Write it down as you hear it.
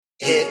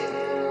hip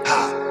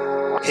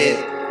hop,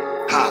 hip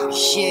hop,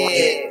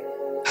 hip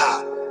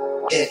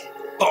hop, hip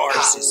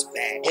bars is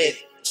back. Hip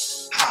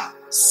hop,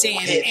 Sam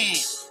and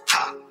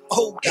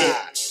oh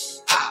God,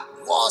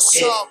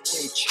 what's up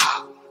with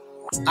you?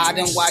 I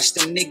done watched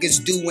them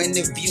niggas do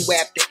interview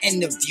after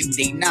interview.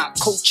 They not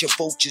culture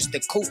vultures, the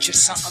culture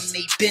something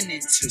they been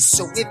into.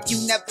 So if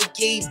you never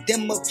gave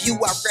them a view,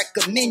 I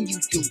recommend you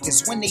do.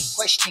 Cause when they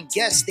question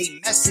guests, they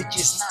message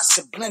is not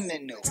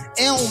subliminal.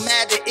 It don't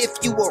matter if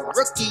you a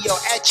rookie or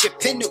at your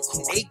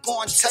pinnacle. They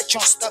gon' touch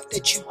on stuff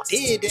that you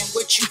did and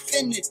what you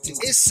finna do.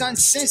 It's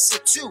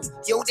uncensored too.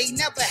 Yo, they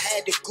never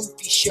had a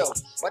goofy show.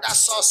 But I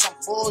saw some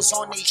boys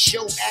on they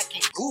show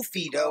acting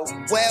goofy though.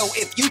 Well,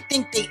 if you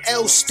think they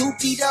L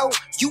stupid though,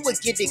 you would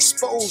get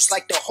exposed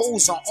like the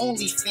hoes on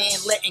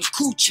OnlyFans letting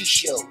coochie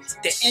show.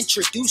 To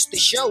introduce the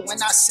show,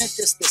 when I sent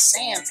this to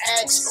Sam,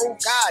 asked, oh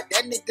God,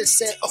 that nigga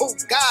said, oh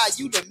God,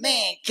 you the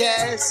man,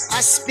 cuz.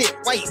 I spit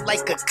white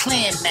like a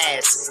clan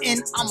mask,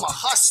 and I'm a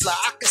hustler.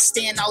 I could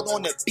stand out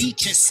on the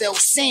beach and sell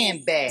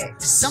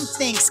sandbags. Some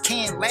things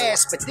can't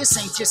last, but this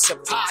ain't just a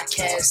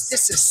podcast.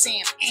 This is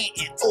Sam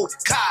and oh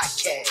God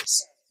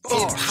cast.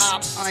 Hip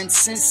hop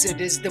uncensored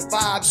is the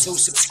vibe, so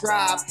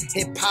subscribe.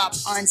 Hip hop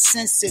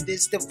uncensored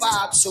is the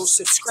vibe, so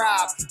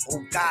subscribe.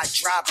 Oh God,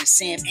 driving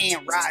Sam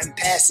and riding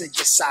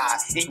passenger side,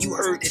 and you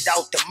heard it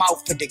out the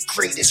mouth of the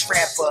greatest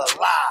rapper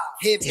alive.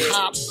 Hip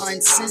hop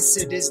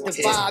uncensored is the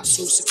vibe,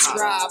 so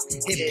subscribe.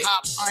 Hip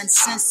hop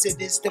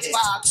uncensored is the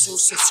vibe, so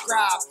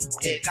subscribe.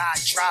 Oh God,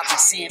 driving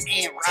Sam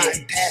and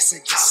riding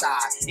passenger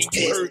side, and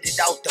you heard it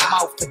out the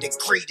mouth of the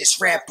greatest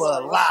rapper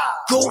alive.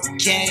 Go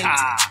gang.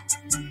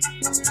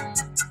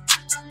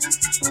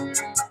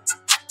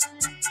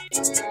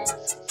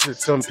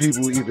 Just some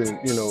people even,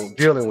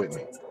 dealing with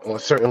me on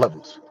certain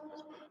levels.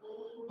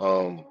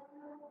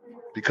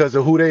 Because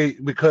of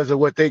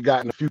what they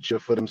got in the future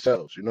for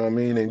themselves, you know what I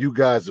mean? And you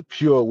guys are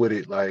pure with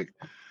it, like,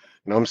 you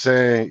know what I'm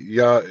saying?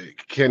 Y'all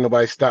can't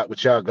nobody stop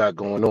what y'all got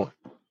going on.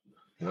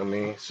 You know what I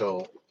mean?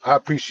 So I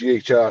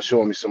appreciate y'all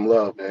showing me some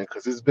love, man,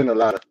 because there's been a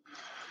lot of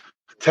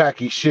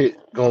tacky shit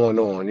going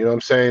on, you know what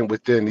I'm saying,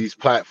 within these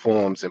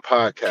platforms and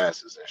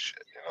podcasts and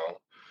shit.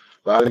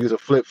 A lot of niggas are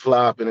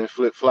flip-flopping and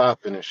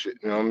shit.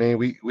 You know what I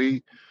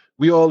mean?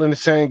 We all in the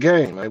same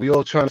game. Like, we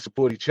all trying to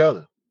support each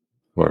other.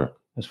 Word.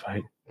 That's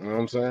right. You know what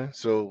I'm saying?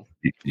 So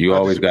you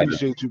always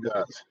appreciate you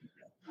guys.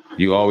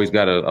 You always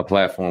got a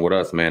platform with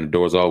us, man. The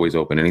door's always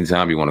open.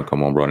 Anytime you want to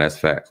come on, bro. And that's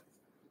fact.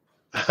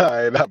 All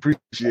right, I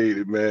appreciate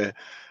it, man.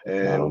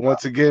 And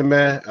once again,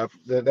 man,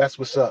 that's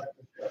what's up.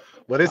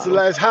 But it's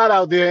hot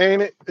out there,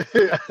 ain't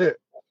it?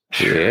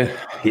 Yeah,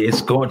 it's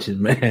scorching,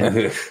 man.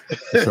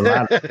 It's a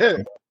lot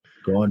of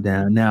going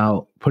down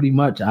now. Pretty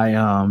much, I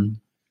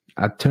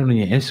turned on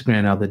your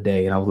Instagram the other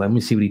day, and I was like, "Let me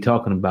see what he's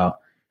talking about."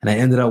 And I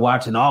ended up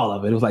watching all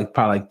of it. It was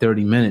probably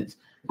 30 minutes.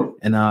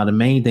 And the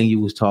main thing you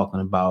was talking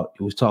about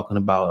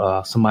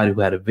somebody who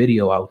had a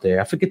video out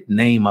there. I forget the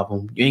name of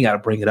him. You ain't got to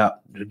bring it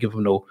up to give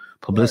him no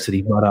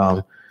publicity, right.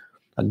 But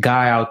a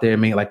guy out there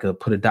made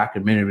put a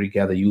documentary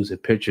together using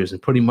pictures,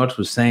 and pretty much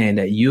was saying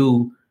that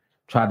you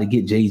tried to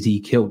get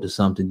Jay-Z killed or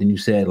something. Then you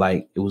said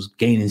it was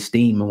gaining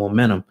steam and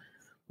momentum.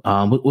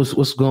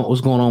 What's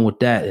going on with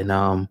that,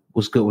 and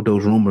what's good with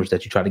those rumors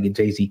that you try to get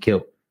Jay-Z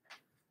killed?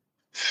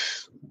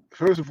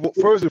 First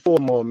and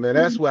foremost, man,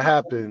 that's what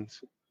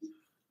happens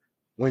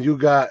when you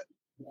got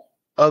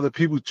other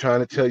people trying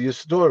to tell your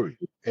story,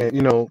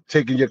 and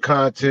taking your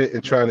content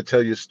and trying to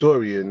tell your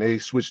story, and they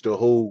switch the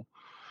whole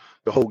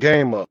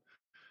game up.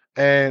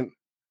 And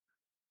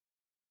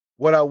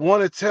what I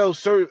want to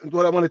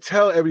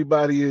tell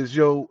everybody is,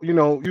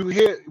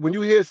 when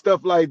you hear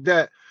stuff like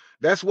that,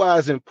 that's why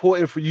it's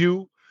important for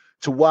you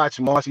to watch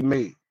Marcy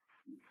Made.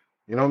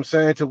 You know what I'm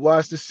saying? To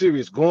watch the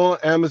series. Go on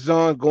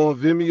Amazon, go on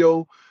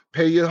Vimeo,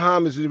 pay your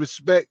homage and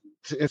respect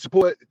and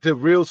support the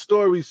real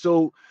story.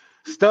 So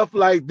stuff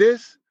like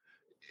this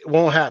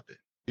won't happen.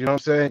 You know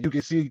what I'm saying? You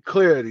can see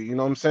clarity. You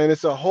know what I'm saying?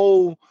 It's a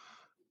whole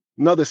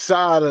another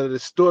side of the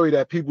story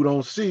that people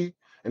don't see.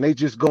 And they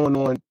just going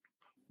on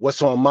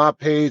what's on my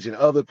page and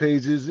other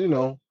pages,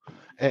 and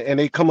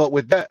they come up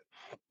with that.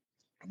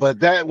 But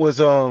that was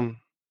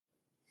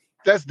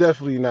that's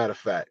definitely not a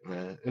fact,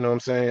 man. You know what I'm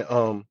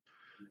saying?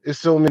 It's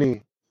so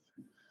many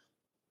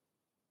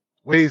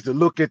ways to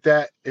look at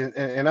that.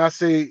 And I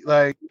say,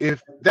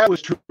 if that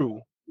was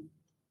true,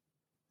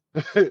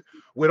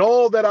 with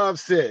all that I've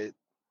said,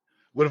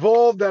 with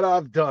all that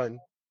I've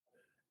done,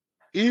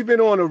 even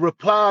on the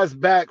replies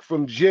back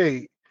from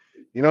Jay,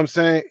 you know what I'm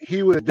saying?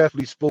 He would have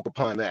definitely spoke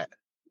upon that.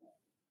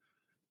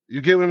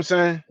 You get what I'm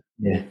saying?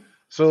 Yeah.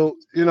 So,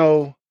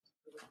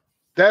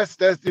 that's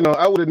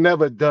I would have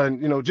never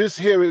done, just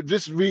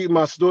read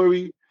my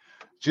story,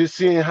 just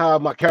seeing how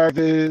my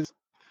character is,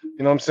 you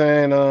know what I'm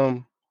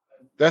saying?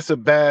 That's a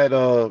bad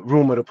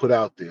rumor to put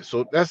out there.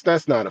 So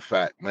that's not a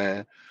fact,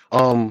 man.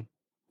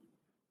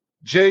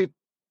 Jay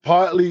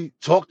partly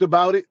talked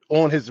about it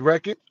on his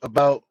record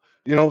about,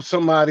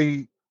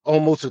 somebody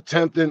almost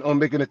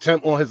making an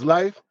attempt on his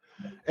life.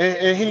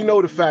 And he know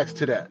the facts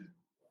to that.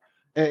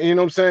 And you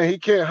know what I'm saying? He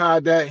can't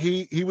hide that.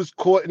 He was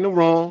caught in the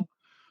wrong.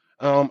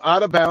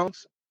 out of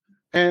bounds.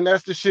 And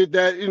that's the shit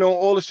that,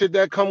 all the shit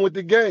that come with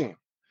the game.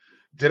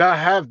 Did I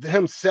have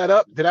him set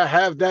up? Did I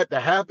have that to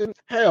happen?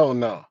 Hell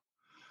no.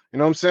 You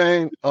know what I'm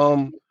saying?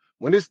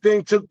 When this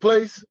thing took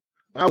place,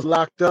 I was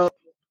locked up.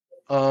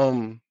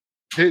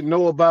 Didn't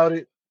know about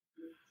it.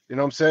 You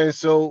know what I'm saying?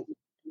 So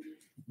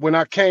when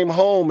I came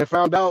home and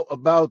found out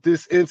about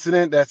this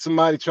incident that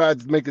somebody tried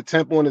to make a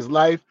attempt on his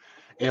life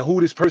and who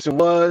this person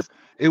was,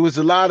 it was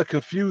a lot of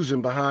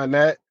confusion behind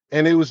that.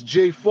 And it was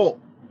Jay's fault.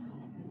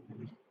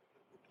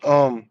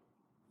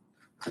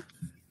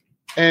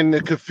 And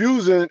the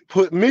confusion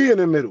put me in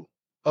the middle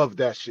of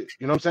that shit.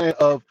 You know what I'm saying?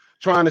 Of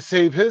trying to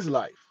save his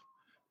life.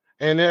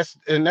 And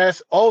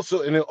it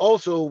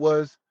also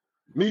was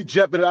me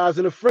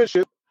jeopardizing a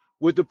friendship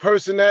with the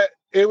person that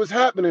it was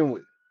happening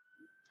with.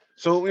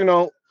 So,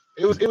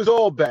 it was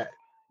all bad.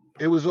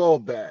 It was all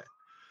bad.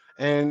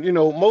 And,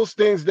 most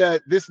things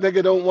that this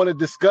nigga don't want to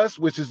discuss,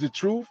 which is the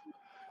truth,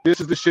 this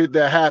is the shit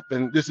that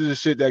happened. This is the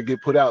shit that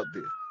get put out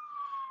there. You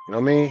know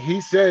what I mean? He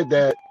said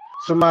that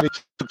somebody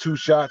took 2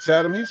 shots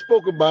at him. He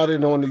spoke about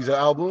it on these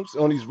albums,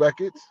 on these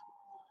records.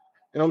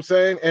 You know what I'm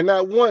saying? And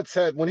not once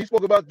when he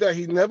spoke about that,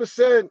 he never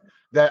said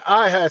that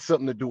I had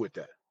something to do with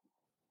that.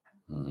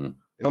 Mm-hmm. You know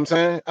what I'm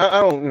saying? I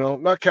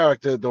don't, my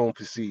character don't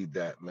perceive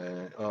that,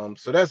 man.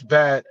 So that's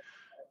bad.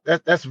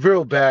 That's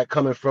real bad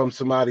coming from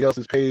somebody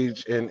else's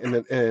page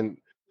and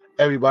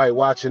everybody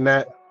watching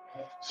that.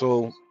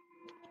 So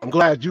I'm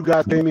glad you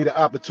guys gave me the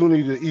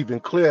opportunity to even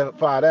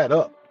clarify that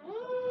up.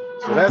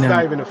 So that's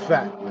not even a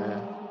fact,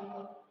 man.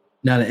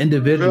 Now the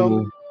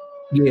individual,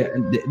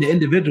 the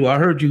individual, I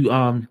heard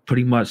you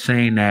pretty much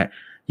saying that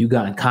you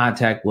got in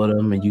contact with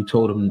them and you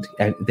told them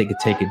they could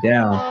take it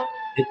down.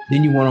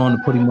 Then you went on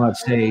to pretty much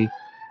say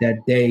that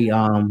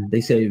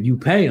they said if you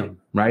pay them,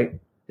 right,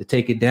 to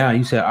take it down,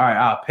 you said, all right,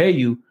 I'll pay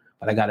you,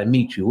 but I got to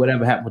meet you.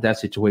 Whatever happened with that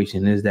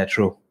situation? Is that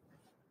true?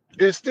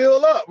 It's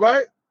still up,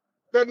 right?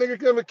 That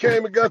nigga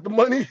came and got the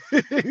money.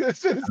 It's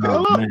still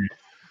up. Man.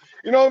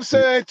 You know what I'm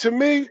saying? To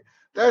me,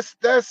 that's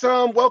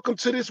welcome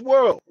to this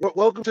world.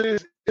 Welcome to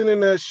this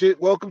internet shit.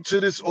 Welcome to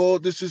this.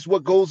 This is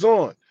what goes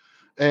on.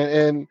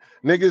 And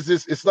niggas,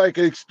 it's like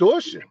an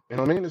extortion. You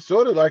know what I mean? It's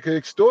sort of like an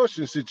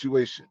extortion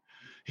situation.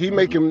 He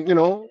making,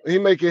 he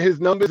making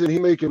his numbers and he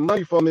making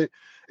money from it.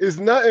 It's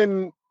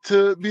nothing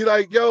to be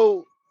like,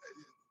 yo,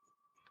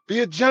 be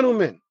a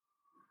gentleman.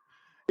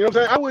 You know what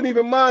I'm saying? I wouldn't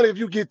even mind if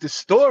you get the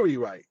story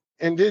right.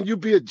 And then you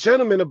be a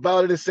gentleman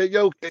about it and say,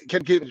 yo,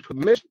 can I get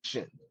permission?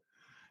 You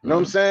know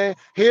what I'm saying?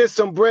 Here's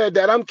some bread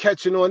that I'm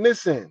catching on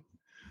this end.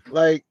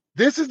 Like,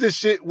 this is the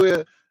shit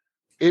where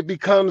it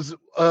becomes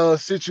a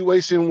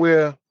situation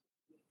where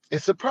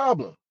it's a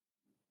problem.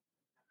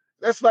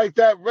 That's like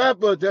that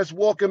rapper that's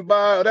walking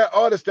by, or that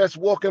artist that's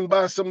walking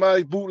by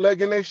somebody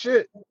bootlegging their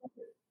shit.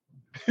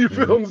 You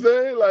feel what I'm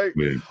saying? Like,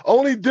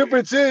 only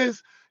difference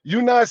is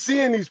you're not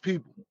seeing these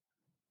people.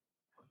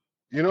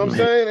 You know what I'm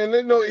saying? And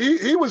then,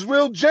 he was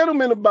real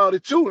gentleman about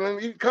it too. And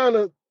it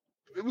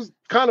was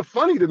kind of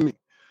funny to me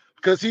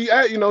because he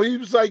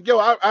was like, yo,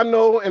 I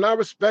know and I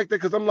respect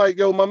it because I'm like,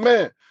 yo, my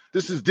man,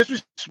 this is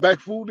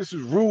disrespectful. This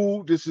is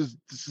rude. This is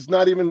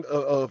not even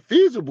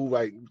feasible,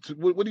 right?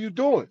 What are you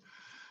doing?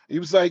 He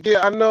was like,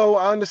 yeah, I know,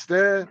 I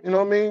understand. You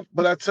know what I mean?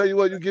 But I tell you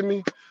what, send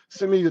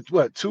me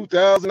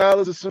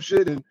 $2,000 or some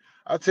shit, and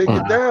I'll take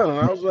it down. And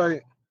I was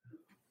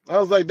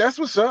like, that's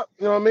what's up.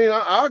 You know what I mean?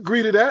 I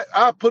agree to that.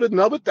 I'll put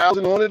another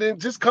 1,000 on it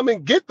and just come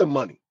and get the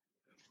money.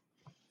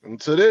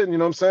 And so then, you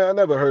know what I'm saying? I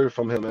never heard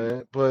from him,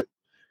 man. But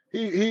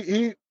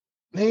he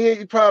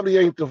probably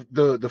ain't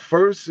the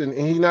first, and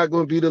he not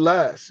going to be the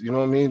last. You know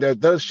what I mean? That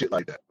does shit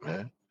like that,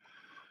 man.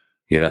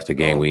 Yeah, that's the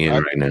game we in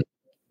right now.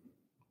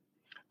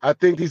 I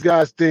think these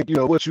guys think,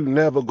 what you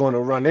never going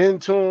to run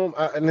into them.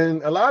 And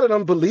then a lot of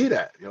them believe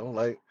that,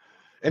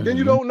 and then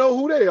you don't know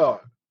who they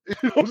are. You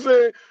know what I'm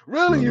saying?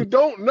 Really, you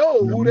don't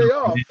know who they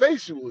are,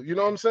 facial. You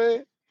know what I'm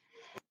saying?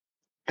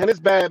 And it's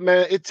bad,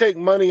 man. It take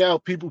money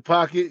out people's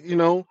pocket,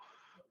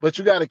 but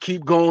you got to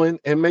keep going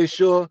and make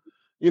sure,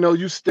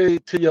 you stay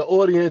to your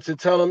audience and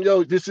tell them,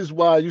 yo, this is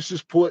why you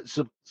should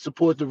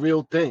support the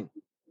real thing.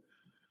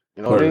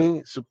 You know what I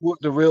mean? Support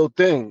the real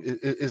thing.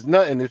 It's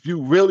nothing. If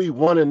you really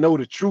want to know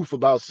the truth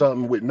about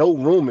something with no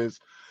rumors,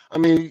 I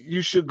mean,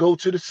 you should go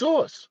to the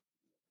source.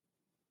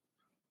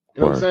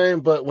 You know what I'm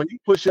saying? But when you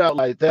push out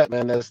like that,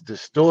 man, that's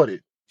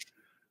distorted.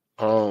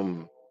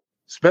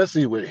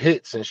 Especially with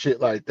hits and shit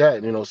like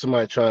that.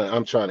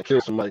 I'm trying to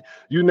kill somebody.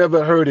 You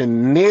never heard a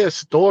near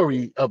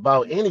story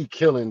about any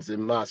killings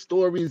in my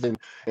stories and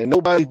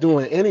nobody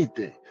doing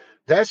anything.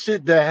 That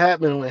shit that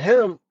happened with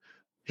him,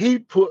 he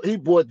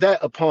brought that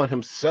upon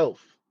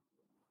himself.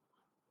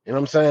 You know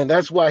what I'm saying?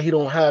 That's why he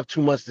don't have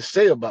too much to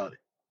say about it.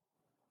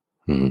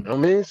 You know what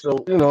I mean?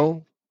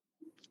 So,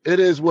 it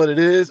is what it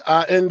is.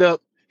 I end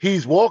up,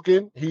 he's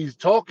walking, he's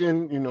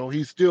talking,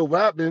 he's still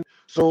rapping.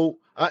 So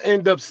I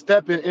end up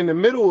stepping in the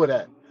middle of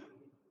that.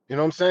 You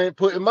know what I'm saying?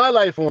 Putting my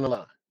life on the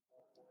line.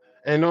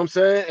 And you know what I'm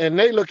saying? And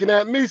they looking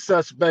at me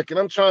suspect. And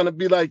I'm trying to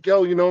be like,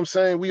 yo, you know what I'm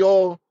saying? We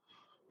all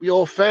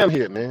fam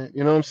here, man.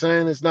 You know what I'm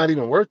saying? It's not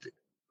even worth it.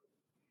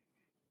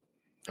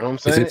 You know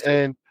what I'm saying?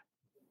 And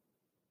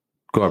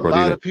go ahead, a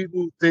lot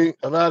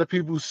of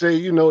people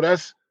say,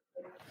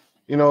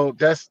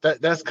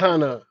 that's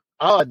kind of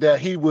odd that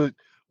he would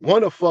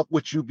want to fuck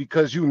with you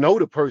because you know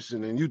the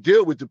person and you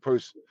deal with the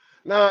person.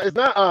 Nah, it's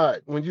not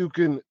odd when you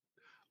can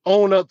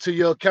own up to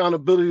your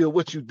accountability of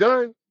what you've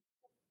done.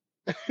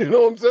 You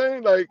know what I'm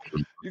saying? Like,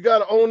 you got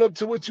to own up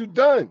to what you've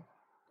done.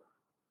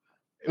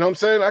 You know what I'm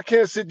saying? I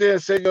can't sit there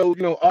and say,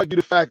 argue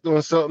the fact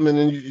on something and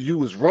then you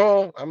was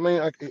wrong. I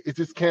mean, it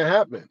just can't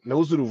happen. And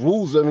those are the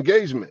rules of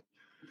engagement.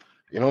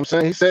 You know what I'm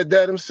saying? He said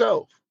that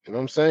himself. You know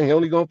what I'm saying? He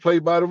only going to play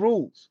by the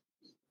rules.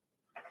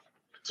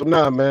 So,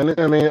 nah, man.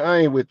 I mean, I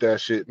ain't with that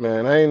shit,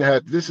 man.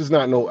 This is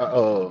not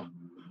no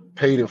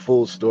paid in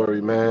full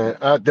story, man.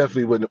 I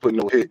definitely wouldn't have put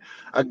no hit.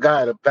 I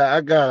got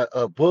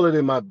a bullet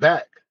in my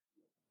back.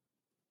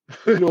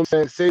 You know what I'm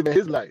saying? Saving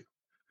his life.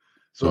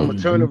 So I'm gonna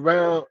turn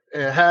around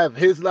and have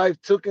his life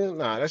taken.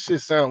 Nah, that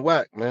shit sound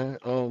whack, man.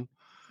 And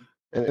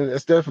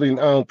that's definitely,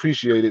 I don't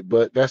appreciate it,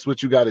 but that's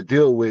what you got to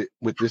deal with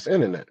this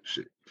internet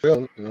shit.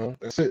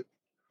 That's it.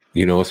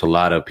 It's a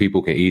lot of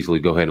people can easily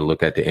go ahead and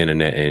look at the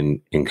internet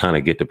and kind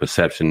of get the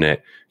perception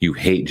that you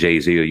hate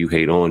Jay-Z or you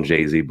hate on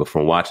Jay-Z. But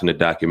from watching the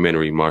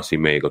documentary Marcy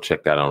Made, go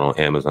check that out on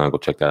Amazon, go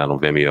check that out on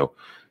Vimeo.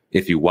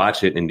 If you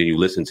watch it and then you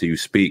listen to you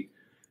speak,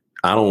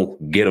 I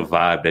don't get a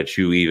vibe that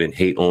you even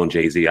hate on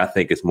Jay-Z. I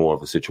think it's more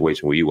of a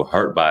situation where you were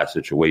hurt by a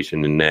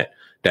situation and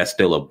that's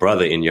still a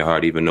brother in your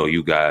heart, even though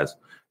you guys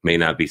may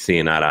not be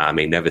seeing eye to eye,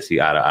 may never see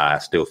eye to eye. I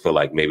still feel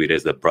like maybe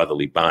there's a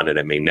brotherly bond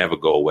that may never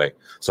go away.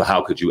 So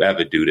how could you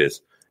ever do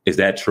this? Is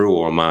that true,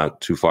 or am I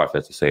too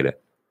far-fetched to say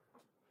that?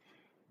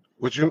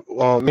 What you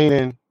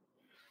meaning,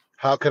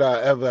 how could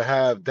I ever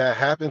have that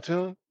happen to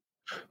him?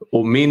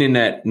 Well, meaning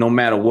that no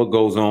matter what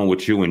goes on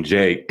with you and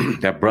Jay,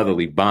 that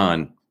brotherly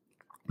bond,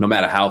 no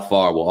matter how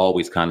far, will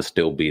always kind of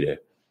still be there.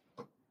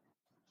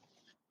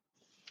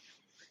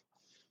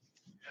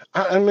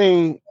 I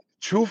mean,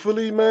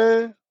 truthfully,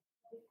 man,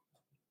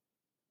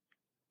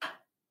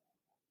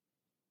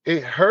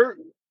 it hurt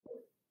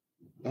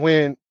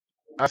when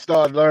I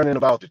started learning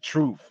about the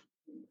truth.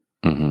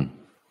 Mm-hmm.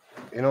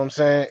 You know what I'm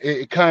saying?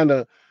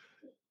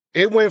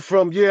 It went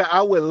from,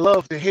 I would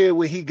love to hear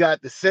what he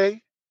got to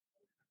say,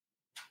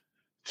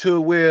 to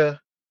where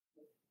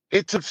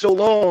it took so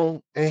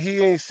long and he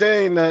ain't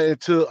saying nothing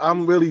until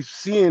I'm really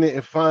seeing it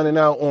and finding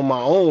out on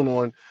my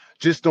own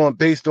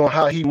based on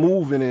how he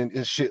moving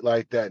and shit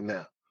like that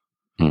now.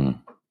 Mm-hmm.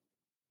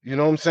 You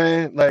know what I'm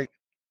saying? Like,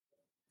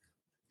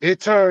 it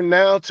turned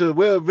now to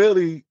where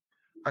really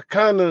I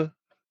kind of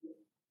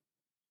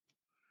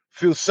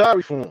feel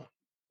sorry for him.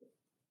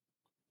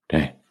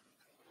 Dang.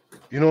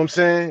 You know what I'm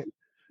saying?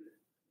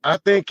 I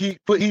think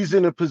he's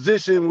in a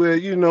position where,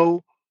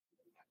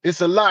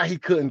 it's a lot he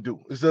couldn't do.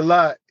 It's a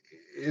lot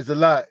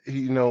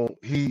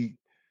he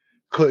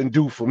couldn't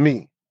do for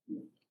me.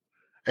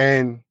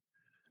 And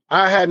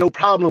I had no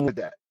problem with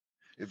that.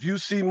 If you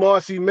see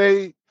Marcy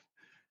Made,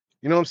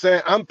 you know what I'm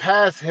saying? I'm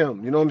past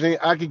him. You know what I'm saying?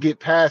 I could get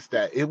past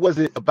that. It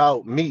wasn't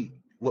about me,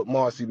 what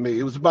Marcy made.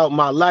 It was about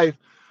my life.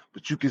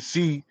 But you can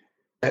see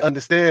and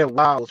understand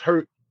why I was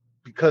hurt,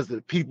 because of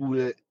the people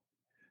that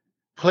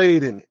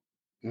played in it.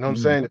 You know what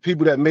I'm saying? The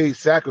people that made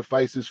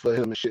sacrifices for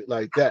him and shit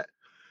like that.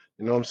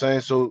 You know what I'm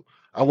saying? So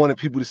I wanted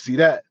people to see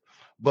that.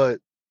 But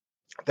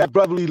that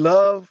brotherly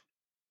love,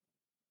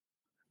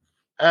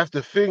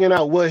 after figuring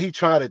out what he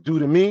tried to do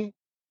to me,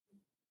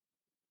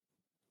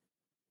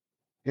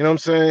 you know what I'm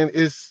saying?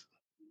 It's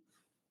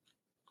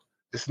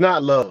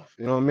not love.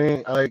 You know what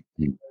I mean?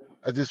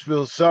 I just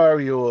feel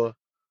sorry, or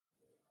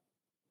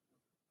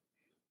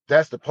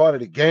that's the part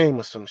of the game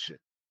or some shit.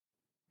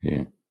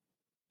 Yeah.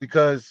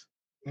 Because,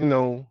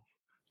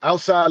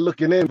 outside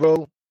looking in,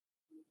 bro,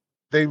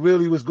 they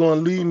really was going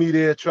to leave me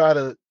there, try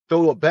to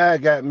throw a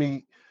bag at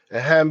me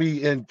and have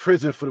me in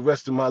prison for the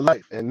rest of my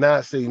life and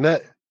not say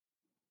nothing.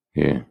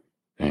 Yeah.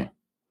 Yeah.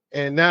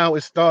 And now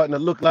it's starting to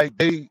look like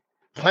they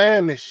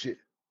plan this shit.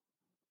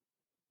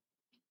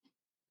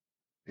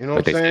 You know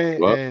what I'm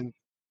saying? And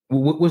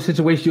what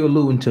situation you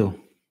alluding to?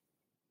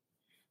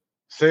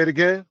 Say it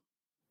again.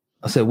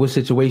 I said, what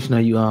situation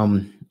are you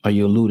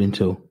alluding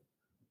to?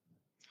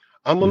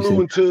 I'm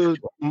alluding to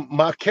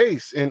my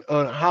case and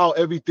on how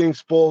everything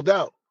spoiled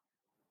out.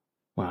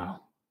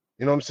 Wow.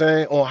 You know what I'm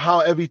saying? On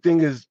how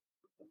everything is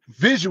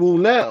visual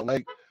now.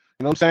 Like,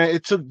 you know what I'm saying?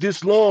 It took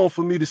this long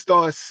for me to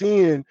start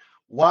seeing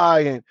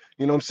why, and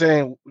you know what I'm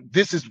saying?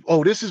 This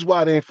is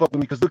why they ain't fucking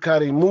me, because look how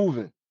they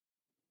moving.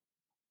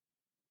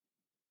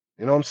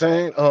 You know what I'm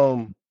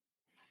saying?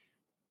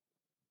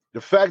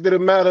 The fact of the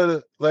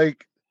matter,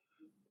 like,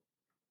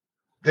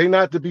 they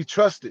not to be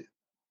trusted.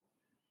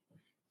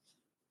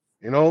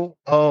 You know?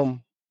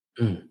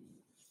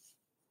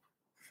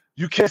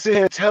 You can't sit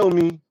here and tell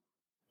me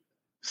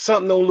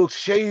something don't look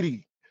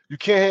shady. You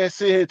can't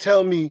sit here and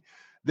tell me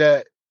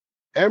that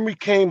Emery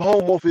came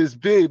home off his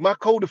bid. My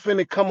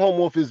co-defendant come home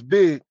off his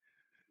bid,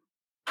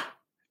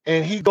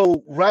 and he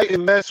go right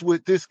and mess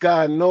with this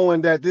guy,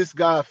 knowing that this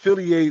guy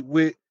affiliate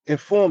with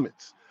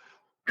informants.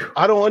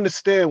 I don't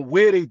understand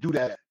where they do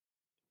that.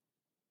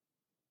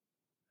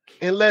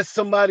 unless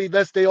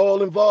they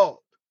all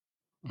involved.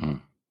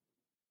 Mm.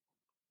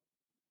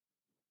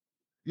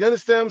 You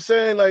understand what I'm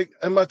saying? Like,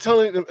 am I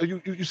telling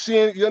you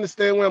seeing, you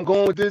understand where I'm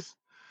going with this?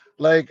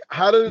 Like,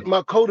 how did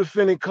my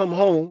co-defendant come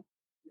home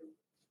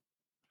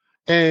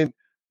and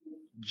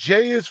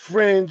Jay is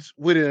friends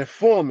with an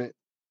informant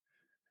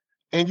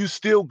and you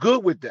still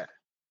good with that?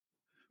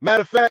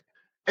 Matter of fact,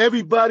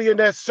 everybody in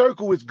that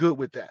circle is good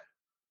with that.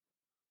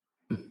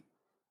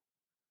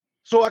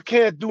 So I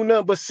can't do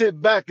nothing but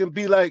sit back and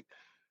be like,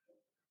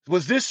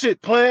 was this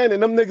shit planned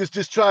and them niggas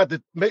just tried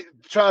to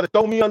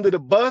throw me under the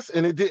bus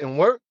and it didn't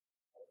work?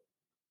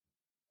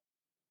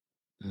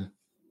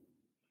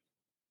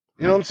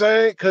 You know what I'm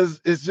saying? Because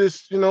it's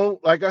just,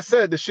 like I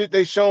said, the shit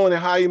they showing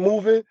and how he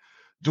moving.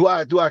 Do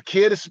I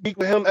care to speak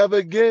with him ever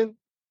again?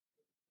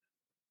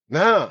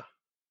 Nah.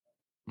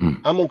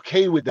 I'm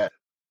okay with that.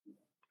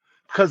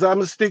 Because I'm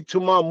going to stick to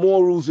my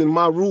morals and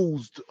my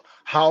rules.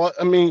 I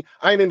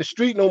ain't in the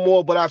street no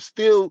more, but I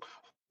still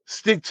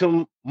stick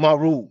to my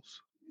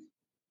rules.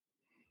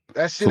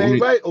 That shit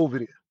ain't right over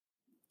there.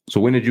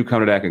 So when did you come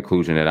to that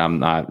conclusion that I'm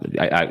not,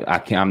 I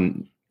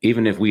can't,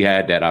 even if we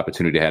had that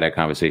opportunity to have that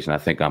conversation, I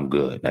think I'm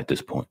good at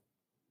this point?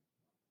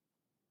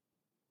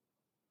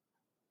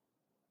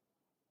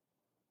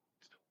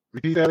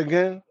 Repeat that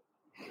again?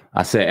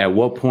 I said, at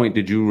what point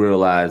did you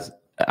realize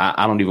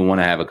I don't even want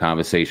to have a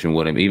conversation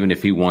with him? Even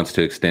if he wants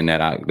to extend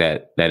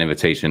that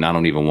invitation, I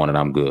don't even want it.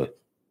 I'm good.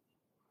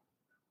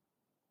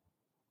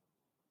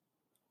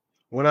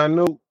 When I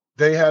knew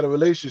they had a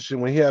relationship,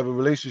 when he had a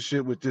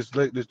relationship with this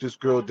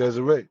girl,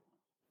 Desiree.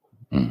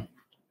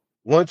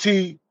 Once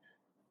he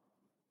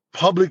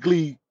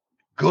publicly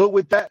good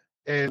with that,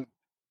 and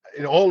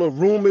all the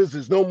rumors,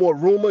 there's no more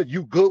rumor,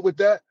 you good with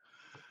that?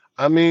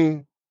 I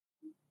mean,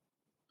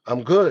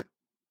 I'm good.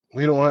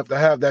 We don't have to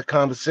have that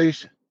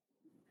conversation.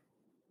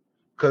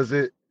 Because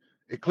it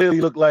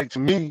clearly looked like to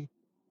me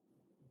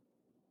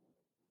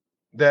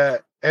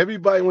that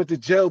everybody went to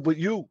jail but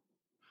you.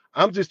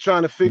 I'm just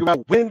trying to figure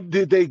out, when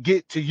did they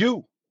get to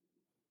you?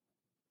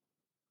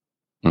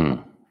 You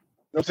know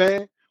what I'm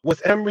saying? Was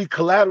Emery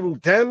collateral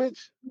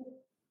damage?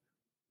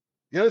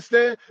 You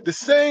understand? The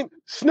same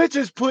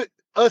snitches put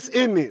us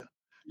in there.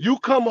 You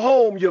come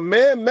home, your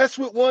man mess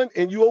with one,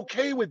 and you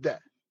okay with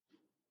that.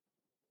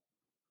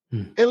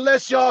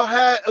 Unless y'all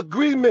had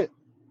agreement.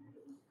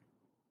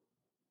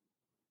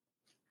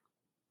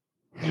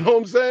 You know what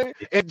I'm saying?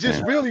 And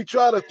just really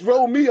try to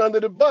throw me under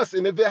the bus.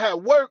 And if it had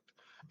worked,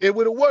 it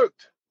would have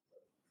worked.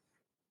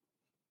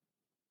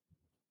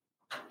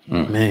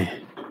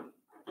 Man.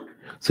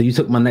 So you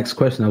took my next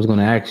question. I was going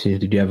to ask you,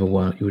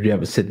 would you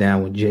ever sit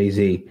down with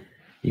Jay-Z?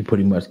 You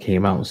pretty much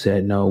came out and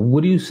said no.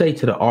 What do you say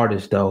to the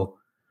artists, though,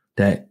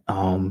 that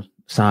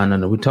signed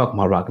under? We're talking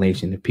about Rock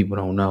Nation. If people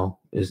don't know,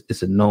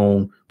 it's a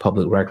known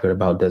public record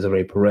about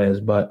Desiree Perez.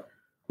 But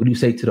what do you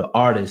say to the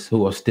artists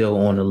who are still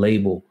on the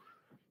label,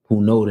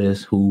 who know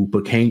this, who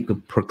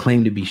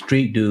proclaim to be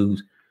street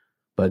dudes,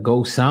 but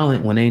go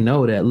silent when they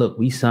know that, look,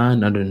 we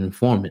signed under an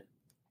informant.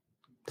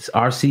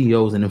 Our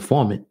CEO is an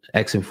informant,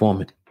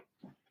 ex-informant.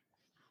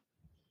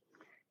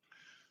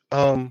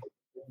 I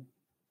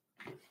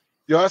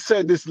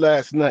said this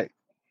last night.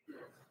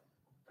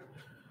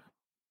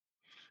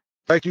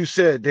 Like you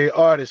said, they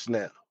artists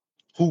now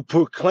who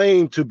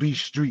proclaim to be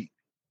street.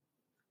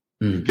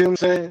 You get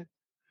what I'm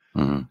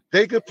saying?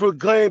 They could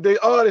proclaim they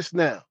artists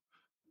now,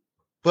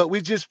 but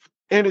we just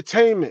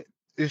entertainment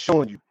is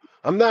showing you.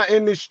 I'm not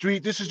in this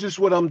street. This is just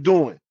what I'm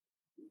doing.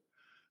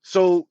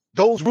 So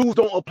those rules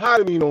don't apply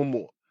to me no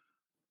more.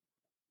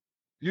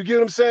 You get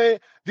what I'm saying?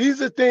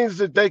 These are things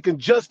that they can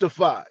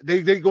justify.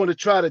 They're going to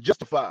try to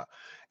justify.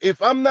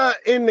 If I'm not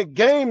in the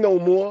game no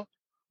more,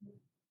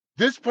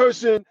 this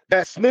person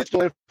that snitched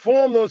or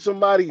informed on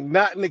somebody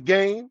not in the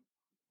game,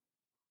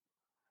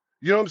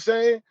 you know what I'm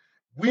saying?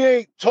 We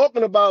ain't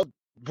talking about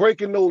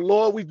breaking no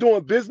law. We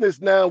doing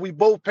business now. We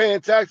both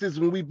paying taxes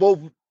and we both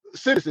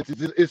citizens.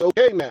 It's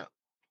okay now.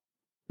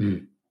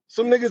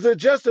 Some niggas will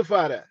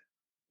justify that.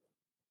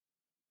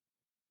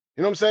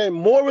 You know what I'm saying?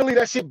 Morally,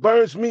 that shit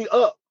burns me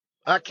up.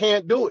 I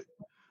can't do it.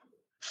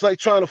 It's like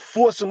trying to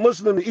force a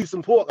Muslim to eat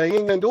some pork. I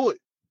ain't gonna do it.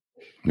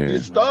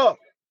 Just starve.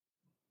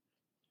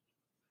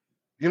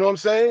 You know what I'm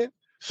saying?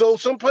 So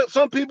some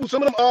people,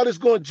 some of them artists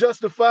gonna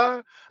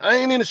justify. I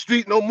ain't in the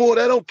street no more.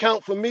 That don't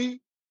count for me.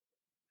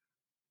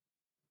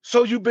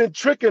 So you've been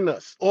tricking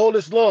us all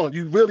this long.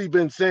 You've really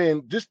been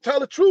saying, just tell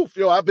the truth.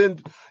 Yo, I've been,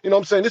 you know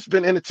what I'm saying? This has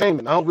been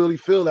entertainment. I don't really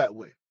feel that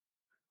way.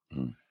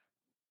 You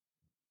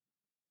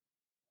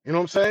know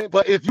what I'm saying?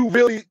 But if you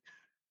really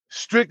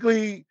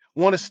strictly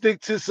want to stick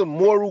to some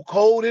moral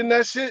code in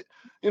that shit,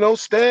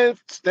 stand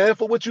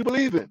for what you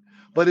believe in.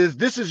 But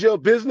this is your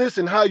business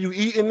and how you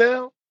eating now,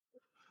 you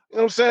know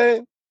what I'm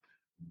saying?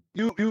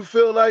 You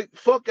feel like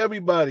fuck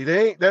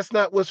everybody. That's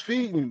not what's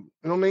feeding you. You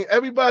know what I mean?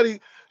 Everybody,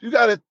 you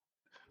gotta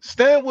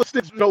stand with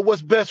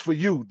what's best for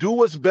you. Do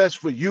what's best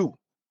for you.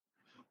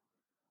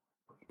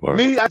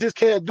 Me, I just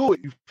can't do it.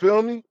 You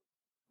feel me?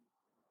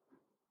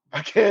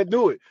 I can't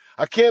do it.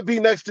 I can't be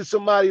next to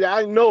somebody that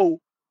I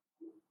know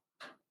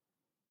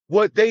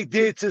what they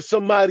did to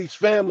somebody's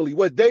family,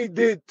 what they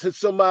did to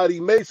somebody,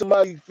 made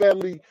somebody's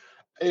family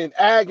in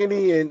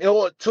agony and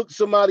or took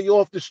somebody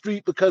off the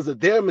street because of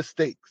their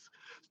mistakes.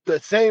 The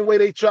same way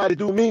they try to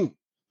do me.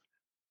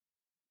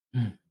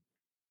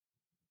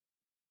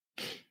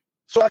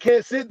 So I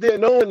can't sit there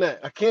knowing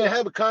that. I can't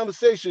have a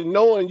conversation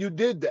knowing you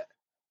did that.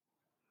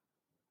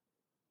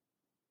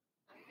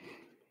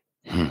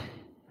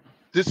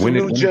 This is a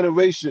new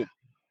generation.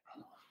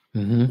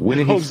 When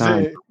did he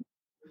sign?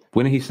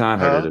 When did he sign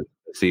her to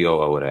the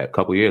COO of that? A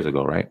couple years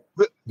ago, right?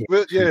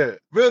 Yeah,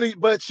 really.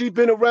 But she's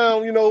been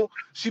around. You know,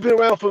 she's been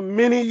around for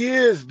many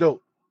years,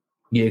 though.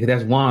 Yeah, because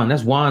that's Juan.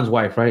 That's Juan's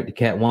wife, right? The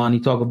cat Juan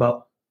you talk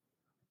about.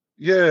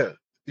 Yeah,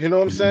 you know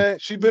what I'm saying?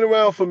 She's been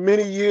around for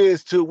many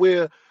years to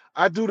where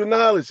I do the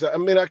knowledge. I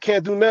mean, I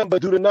can't do nothing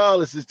but do the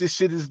knowledge. This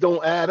shit just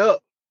don't add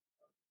up.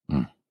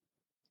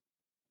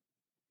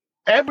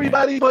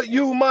 Everybody but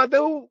you, my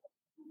dude.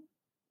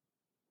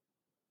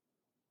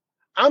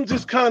 I'm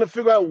just trying to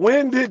figure out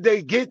when did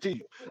they get to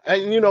you?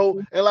 And, you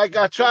know, and like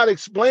I try to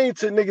explain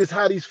to niggas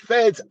how these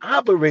feds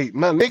operate.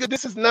 My nigga,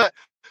 this is not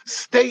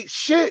state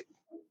shit.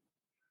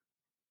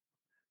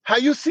 How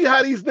you see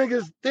how these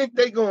niggas think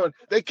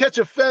they catch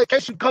a fed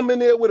case, you come in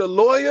there with a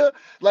lawyer,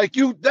 like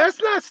you,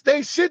 that's not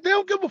state shit. They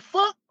don't give a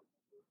fuck.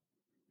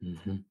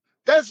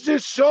 That's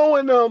just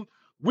showing them,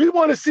 we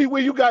want to see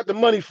where you got the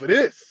money for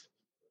this.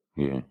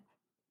 Yeah.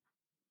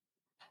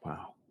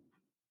 Wow.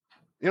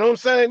 You know what I'm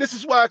saying? This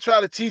is why I try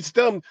to teach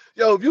them,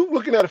 yo, if you're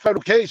looking at a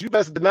federal case, you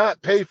best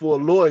not pay for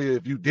a lawyer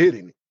if you did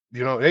it.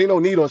 You know, there ain't no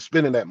need on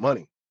spending that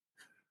money.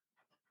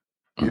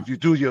 If you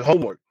do your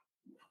homework.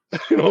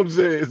 You know what I'm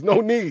saying? There's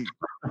no need.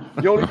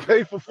 You only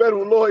pay for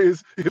federal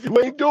lawyers if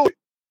you ain't do it.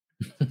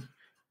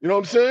 You know what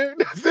I'm saying?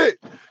 That's it.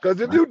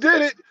 Because if you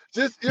did it,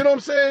 just, you know what I'm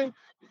saying?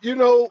 You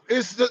know,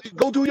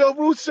 go do your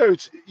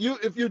research.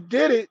 If you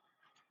did it,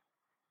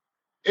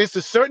 it's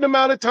a certain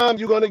amount of time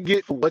you're going to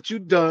get for what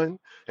you've done.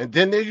 And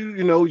then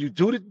you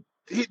do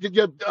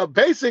your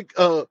basic,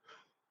 a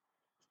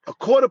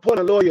court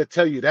appointed lawyer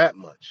tell you that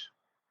much.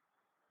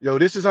 Yo,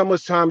 this is how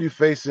much time you're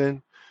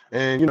facing.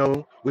 And, you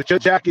know, with your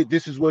jacket,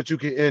 this is what you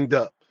can end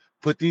up.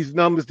 Put these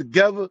numbers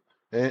together,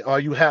 and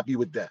are you happy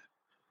with that?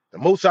 The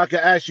most I can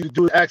ask you to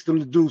do, ask them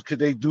to do, is could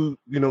they do,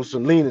 you know,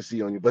 some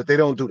leniency on you, but they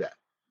don't do that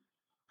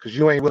because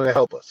you ain't willing to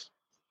help us.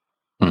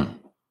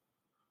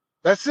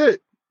 That's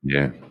it.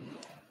 Yeah.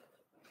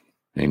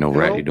 Ain't no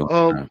ratty doing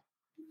that.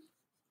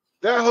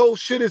 That whole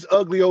shit is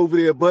ugly over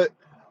there, but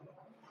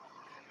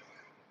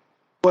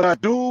I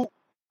do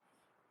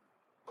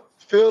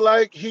feel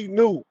like he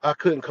knew I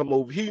couldn't come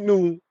over. He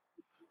knew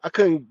I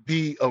couldn't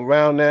be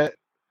around that.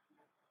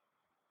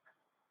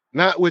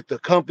 Not with the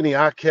company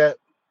I kept.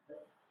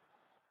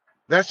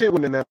 That shit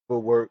would never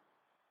work.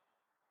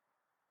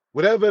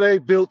 Whatever they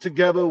built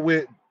together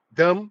with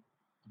them,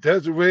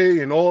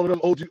 Desiree and all of them,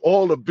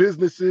 all the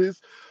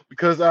businesses,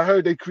 because I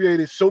heard they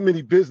created so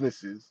many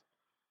businesses.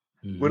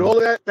 With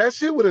all of that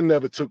shit would have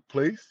never took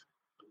place.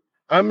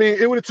 I mean,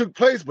 it would have took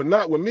place, but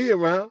not with me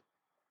around.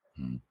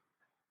 And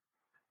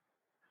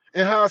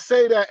how I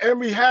say that,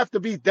 Emery have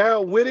to be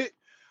down with it,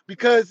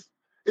 because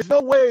it's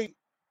no way.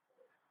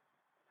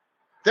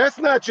 That's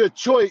not your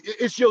choice.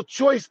 It's your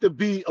choice to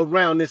be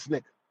around this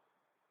nigga.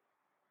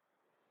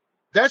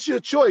 That's your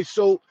choice.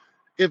 So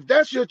if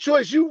that's your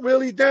choice, you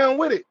really down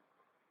with it.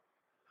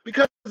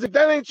 Because if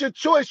that ain't your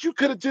choice, you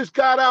could have just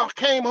got out,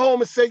 came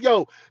home and said,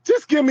 yo,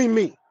 just give me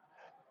me.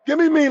 Give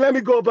me me. Let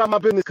me go about my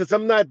business because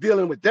I'm not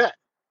dealing with that.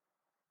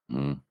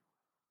 Real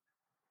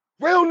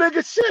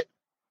nigga shit.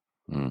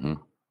 And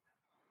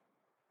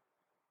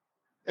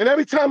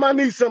every time I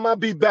need something, I'll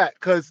be back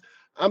because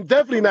I'm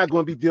definitely not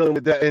going to be dealing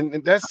with that.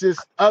 And that's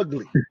just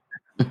ugly.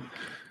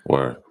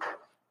 Word.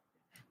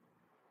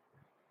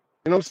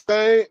 You know what I'm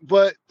saying?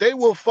 But they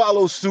will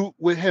follow suit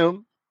with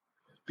him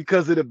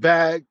because of the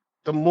bag.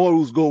 The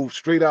morals go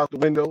straight out the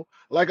window.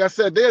 Like I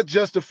said, they're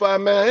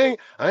justified, man.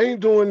 I ain't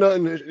doing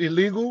nothing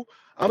illegal.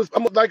 I'm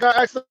like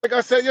I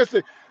said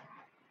yesterday,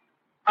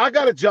 I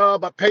got a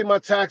job. I pay my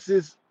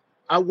taxes.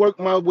 I work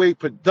my way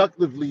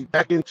productively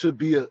back into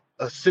be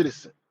a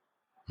citizen.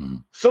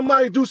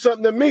 Somebody do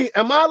something to me.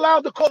 Am I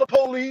allowed to call the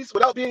police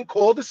without being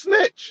called a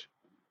snitch?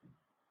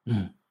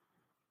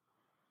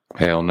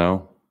 Hell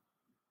no.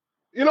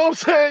 You know what I'm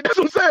saying? That's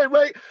what I'm saying,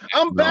 right?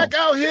 I'm back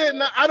out here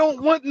and I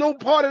don't want no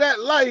part of that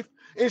life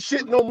and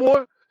shit no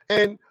more.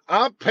 And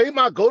I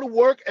go to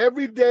work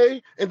every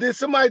day, and then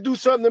somebody do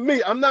something to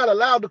me. I'm not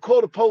allowed to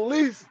call the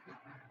police.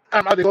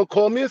 Are they gonna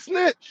call me a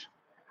snitch?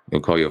 They'll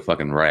call you a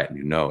fucking rat.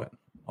 You know it.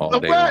 All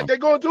day rat. long. They're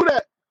gonna do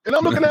that. And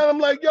I'm looking at them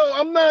like, yo,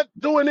 I'm not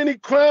doing any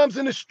crimes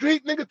in the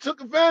street. Nigga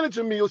took advantage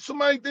of me, or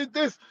somebody did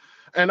this,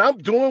 and I'm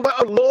doing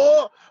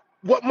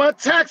what my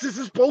taxes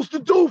is supposed to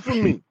do for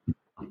me.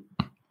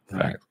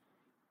 Right.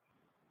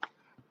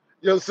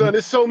 Yo, son,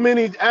 there's so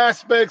many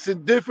aspects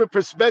and different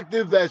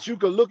perspectives that you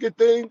can look at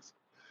things.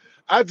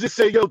 I just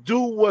say, yo, do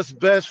what's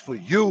best for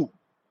you.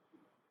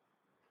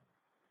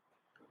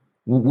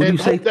 Would and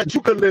you say that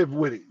you can live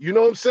with it? You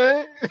know what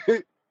I'm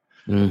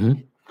saying?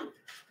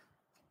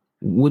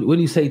 What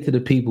do you say to the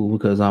people?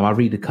 Because I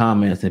read the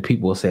comments and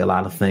people will say a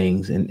lot of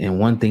things. And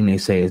one thing they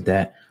say is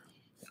that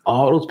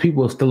all those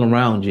people are still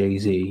around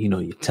Jay-Z. You know,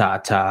 your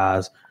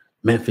Tatas,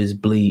 Memphis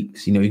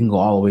Bleaks. You know, you can go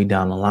all the way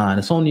down the line.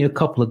 It's only a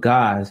couple of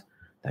guys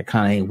that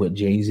kind of ain't with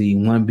Jay-Z.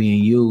 One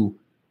being you,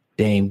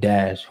 Dame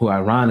Dash, who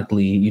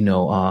ironically, you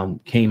know,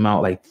 came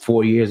out like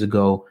 4 years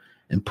ago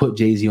and put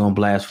Jay-Z on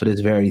blast for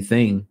this very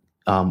thing.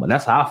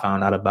 That's how I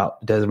found out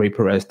about Desiree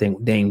Perez thing.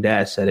 Dame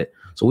Dash said it.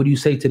 So what do you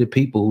say to the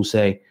people who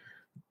say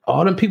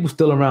all them people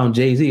still around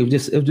Jay-Z? It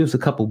was just a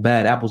couple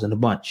bad apples in a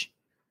bunch.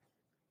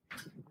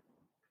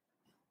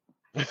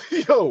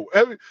 Yo,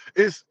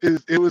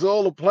 it was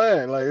all a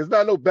plan. Like, it's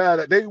not no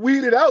bad. They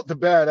weeded out the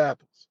bad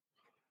apples.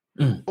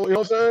 You know what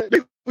I'm saying? They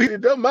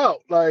weeded them out.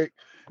 Like,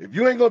 if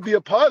you ain't gonna be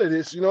a part of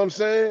this, you know what I'm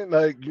saying?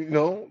 Like, you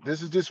know,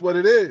 this is just what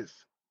it is.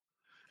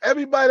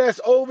 Everybody that's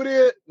over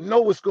there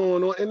know what's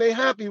going on, and they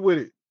happy with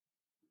it.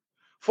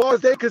 Far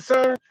as they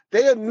concerned,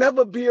 they'll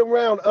never be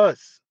around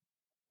us.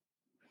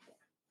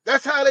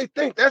 That's how they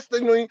think. That's the,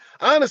 you know,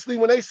 honestly,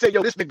 when they say,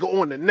 yo, this nigga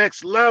on the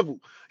next level,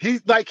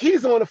 he's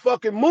on the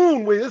fucking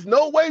moon with. There's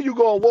no way you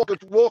gonna walk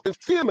and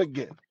see him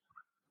again.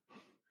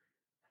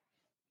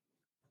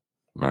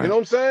 Right. You know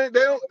what I'm saying?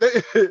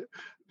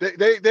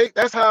 They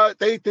that's how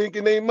they think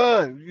in their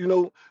mind. You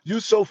know, you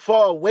so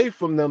far away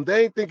from them,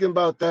 they ain't thinking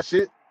about that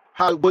shit.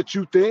 What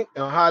you think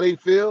and how they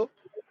feel.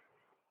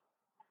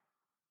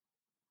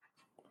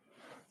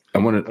 I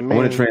want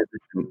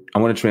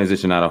to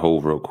transition out of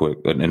Hove real quick,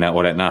 and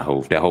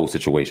that whole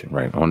situation,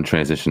 right? I want to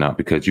transition out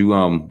because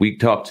we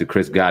talked to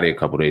Chris Gotti a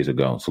couple days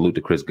ago. Salute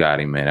to Chris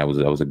Gotti, man. That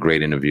was a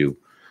great interview. It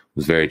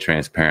was very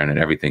transparent and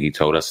everything he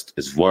told us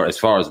as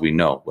far as we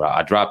know. Well,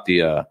 I dropped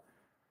the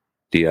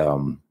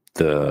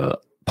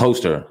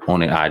poster on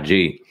the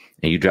IG,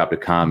 and you dropped a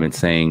comment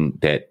saying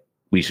that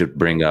we should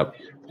bring up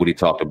what he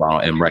talked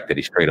about on MREC, that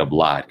he straight up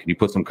lied. Can you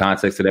put some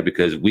context to that?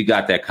 Because we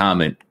got that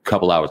comment a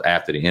couple hours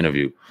after the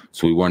interview,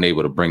 so we weren't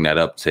able to bring that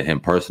up to him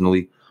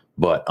personally.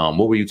 But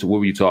what were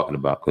you talking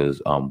about?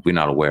 Because we're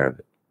not aware of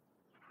it.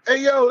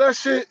 Hey, yo, that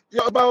shit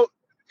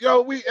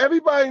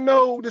everybody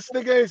know this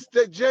nigga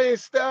that Jay ain't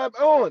stabbed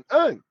on.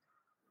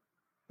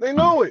 They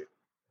know it.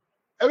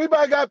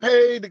 Everybody got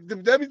paid.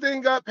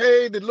 Everything got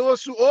paid. The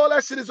lawsuit, all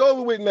that shit is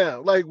over with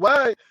now. Like,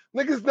 why?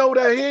 Niggas know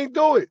that he ain't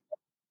do it.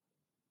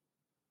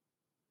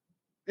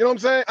 You know what I'm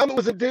saying? I know it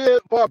was a dead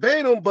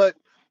verbatim, but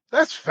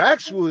that's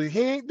factually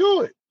he ain't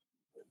do it.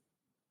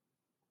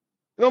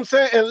 You know what I'm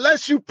saying?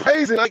 Unless you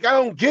praising, like, I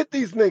don't get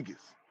these niggas.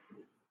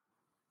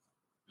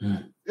 You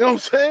know what I'm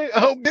saying?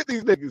 I don't get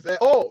these niggas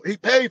at all. He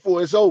paid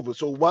for it, it's over.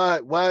 So why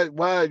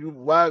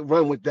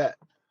run with that?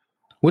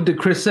 What did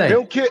Chris say?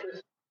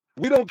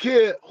 We don't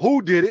care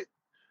who did it.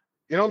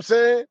 You know what I'm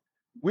saying?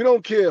 We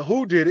don't care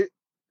who did it.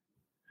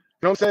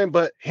 You know what I'm saying?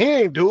 But he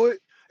ain't do it.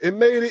 It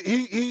made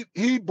it,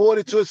 he brought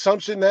it to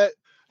assumption that,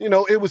 you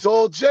know, it was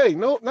all Jay.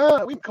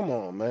 Come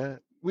on, man.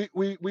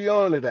 We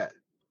honor that.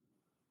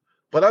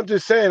 But I'm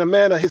just saying, a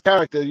man of his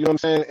character, you know what I'm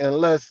saying?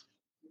 Unless,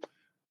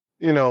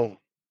 you know,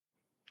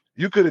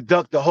 you could have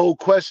ducked the whole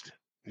question.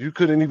 You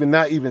couldn't even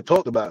not even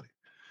talked about it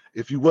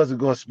if you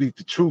wasn't going to speak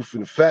the truth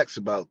and the facts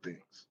about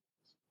things.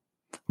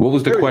 What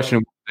was the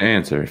question to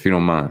answer, if you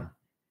don't mind?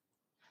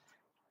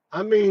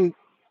 I mean,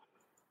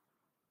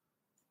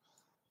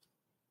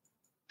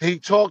 he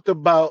talked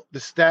about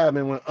the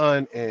stabbing with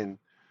and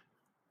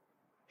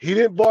he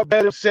didn't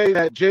verbatim say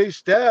that Jay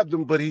stabbed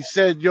him, but he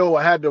said, yo,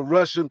 I had to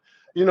rush him.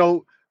 You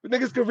know,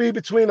 niggas can read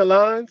between the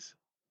lines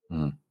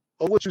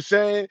or what you're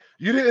saying.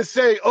 You didn't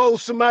say, oh,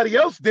 somebody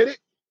else did it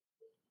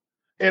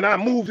and I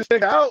moved this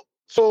nigga out.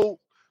 So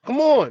come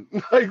on.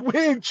 Like, we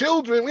ain't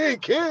children. We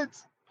ain't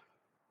kids.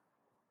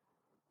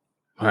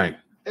 Right.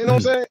 You know what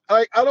I'm saying?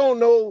 Like, I don't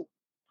know.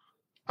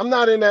 I'm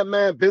not in that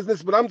man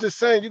business, but I'm just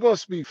saying, you're going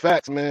to speak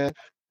facts, man.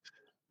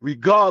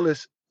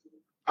 Regardless,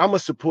 I'm going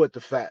to support the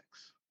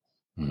facts.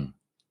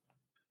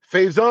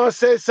 Faison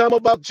said something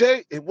about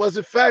Jay. It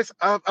wasn't facts.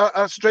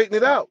 I straightened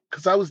it out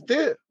because I was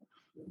there.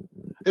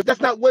 If that's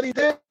not what he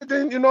did,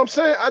 then, you know what I'm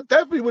saying? I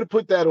definitely would have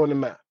put that on the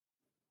map.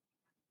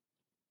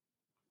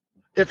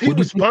 If he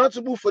was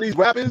responsible for these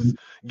rappers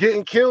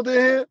getting killed in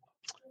here,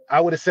 I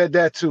would have said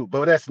that too,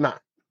 but that's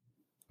not.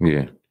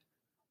 Yeah.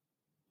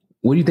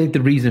 What do you think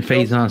the reason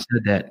Faison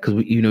said that?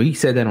 Because, you know, he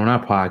said that on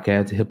our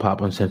podcast, the Hip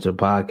Hop Uncensored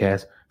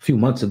podcast, a few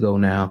months ago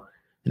now,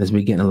 and it's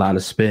been getting a lot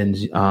of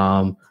spins.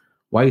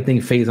 Why do you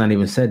think Faison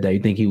even said that? You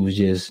think he was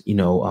just, you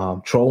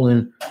know,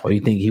 trolling, or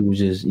you think he was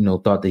just, you know,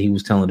 thought that he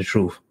was telling the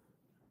truth?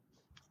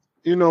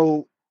 You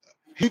know,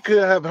 he could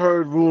have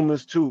heard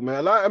rumors too,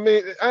 man. I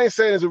mean, I ain't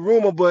saying it's a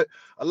rumor, but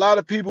a lot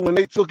of people, when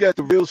they look at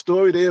the real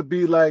story, they'll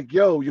be like,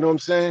 yo, you know what I'm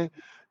saying?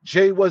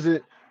 Jay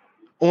wasn't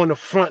on the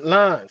front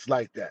lines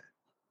like that.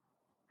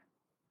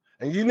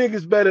 And you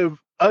niggas better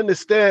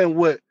understand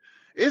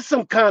it's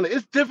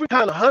different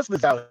kind of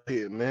hustlers out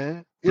here,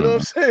 man. You know what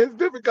I'm saying? It's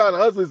different kind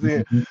of hustlers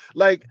here.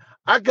 Like,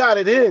 I got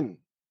it in.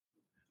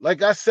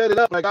 Like, I set it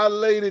up. Like, I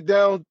laid it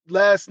down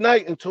last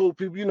night and told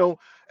people, you know,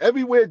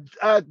 everywhere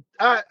I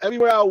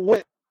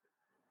went,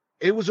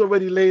 it was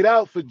already laid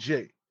out for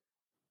Jay.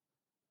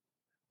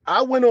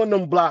 I went on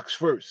them blocks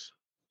first.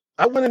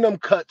 I went in them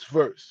cuts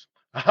first.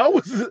 I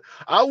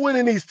went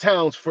in these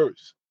towns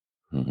first.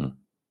 Mm-hmm.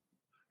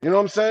 You know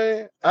what I'm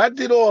saying? I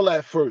did all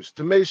that first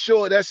to make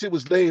sure that shit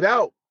was laid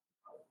out.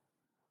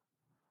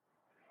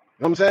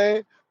 You know what I'm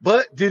saying?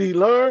 But did he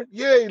learn?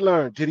 Yeah, he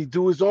learned. Did he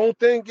do his own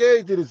thing? Yeah,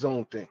 he did his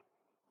own thing.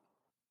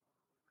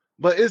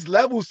 But it's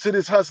levels to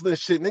this hustling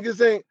shit.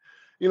 Niggas ain't,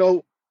 you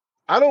know,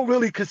 I don't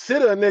really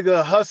consider a nigga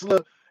a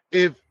hustler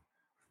if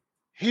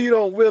he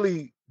don't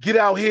really get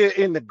out here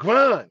in the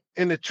grind,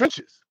 in the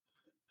trenches.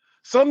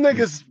 Some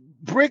niggas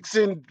bricks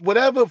and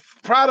whatever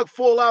product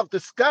fall out the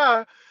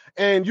sky,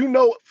 and you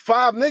know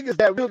 5 niggas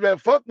that really that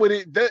fuck with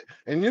it, that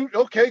and you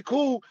okay,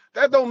 cool.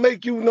 That don't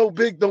make you no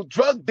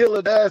drug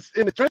dealer that's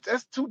in the trench.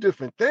 That's 2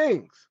 different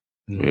things.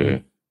 Yeah.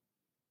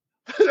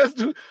 That's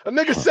a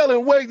nigga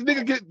selling weight,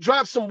 nigga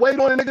drop some weight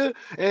on a nigga,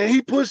 and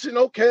he pushing,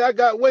 okay, I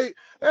got weight.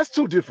 That's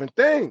 2 different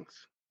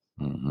things.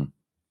 Mm-hmm.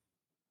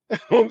 You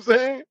know what I'm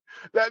saying?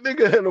 That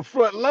nigga in the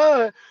front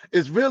line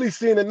is really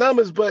seeing the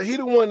numbers, but he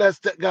the one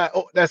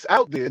that's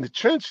out there in the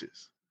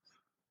trenches.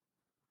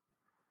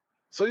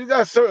 So you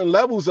got certain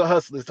levels of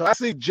hustlers. So I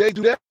see Jay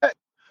do that.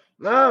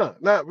 Nah,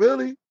 not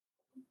really.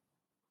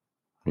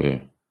 Yeah.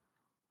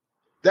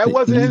 That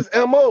wasn't his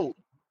MO.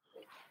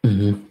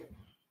 Mm-hmm.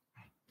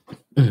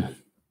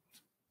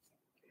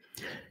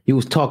 You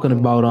was talking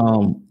about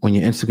on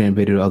your Instagram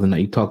video the other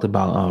night, you talked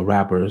about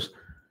rappers,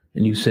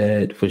 and you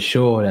said for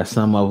sure that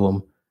some of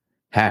them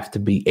have to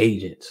be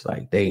agents,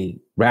 like they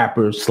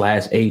rappers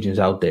 / agents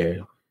out there.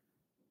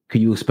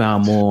 Could you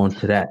expound more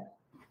onto that?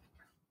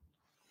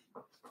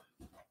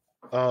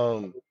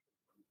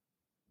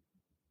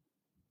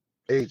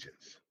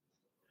 Agents.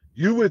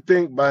 You would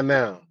think by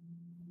now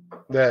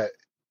that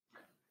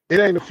it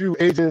ain't a few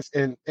agents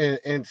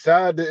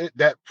inside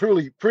that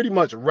pretty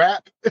much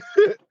rap,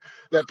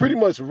 that pretty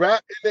much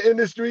rap in the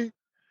industry.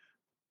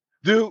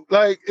 Dude,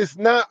 like it's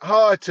not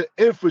hard to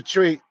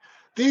infiltrate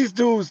these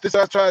dudes. This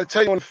I try to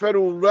tell you on the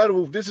federal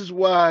level. This is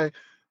why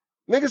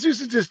niggas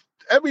used to just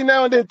every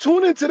now and then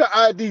tune into the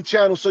ID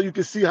channel so you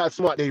can see how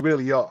smart they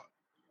really are.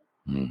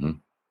 Mm-hmm.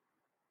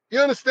 You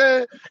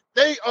understand?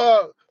 They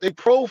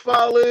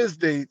profilers.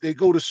 They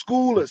go to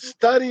school and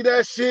study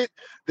that shit.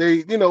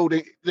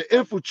 The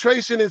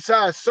infiltration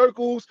inside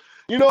circles.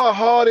 You know how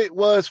hard it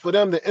was for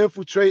them to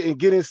infiltrate and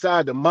get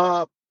inside the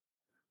mob?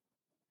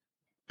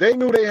 They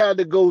knew they had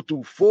to go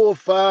through 4 or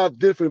 5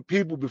 different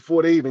people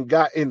before they even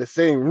got in the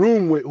same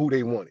room with who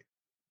they wanted.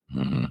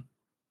 Mm-hmm.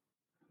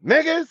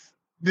 Niggas,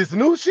 this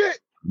new shit,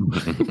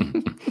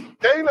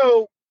 they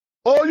know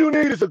all you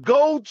need is a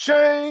gold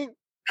chain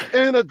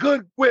and a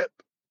good whip.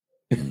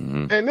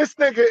 Mm-hmm. And this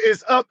nigga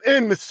is up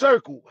in the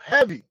circle,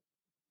 heavy.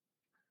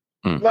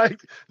 Mm.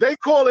 Like, they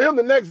calling him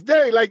the next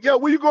day, like, yo,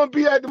 where you gonna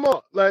be at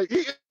tomorrow? Like,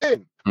 he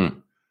in.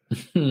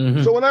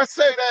 Mm. So when I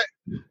say that,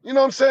 you know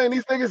what I'm saying,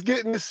 these niggas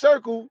get in the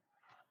circle,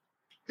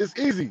 it's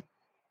easy.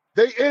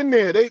 They in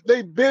there.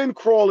 They been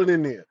crawling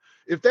in there.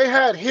 If they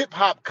had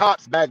hip-hop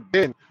cops back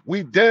then,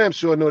 we damn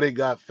sure know they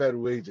got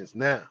federal agents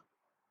now.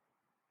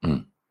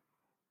 Mm.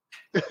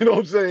 You know what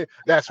I'm saying?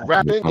 That's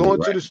rapping,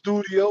 going to the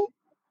studio,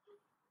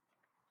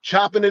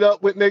 chopping it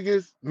up with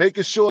niggas,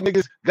 making sure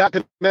niggas got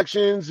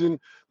connections, and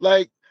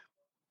like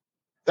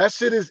that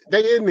shit is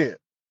they in there.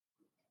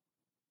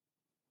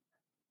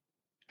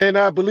 And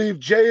I believe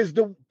Jay is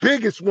the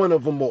biggest one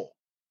of them all.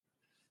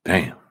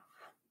 Damn.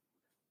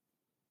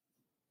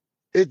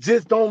 It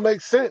just don't make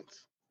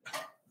sense.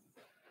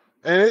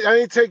 And I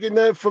ain't taking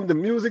nothing from the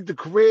music, the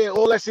career,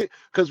 all that shit,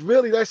 because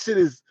really that shit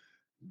is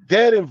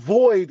dead and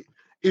void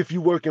if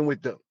you working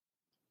with them.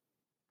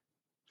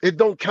 It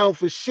don't count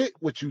for shit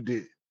what you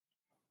did.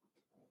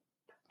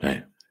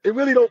 Damn. It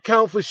really don't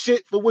count for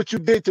shit for what you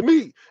did to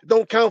me. It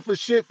don't count for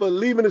shit for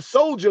leaving a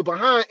soldier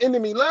behind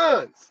enemy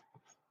lines.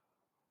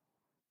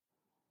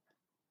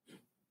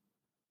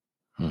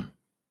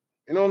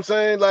 You know what I'm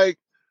saying? Like,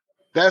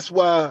 that's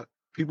why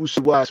people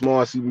should watch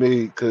Marcy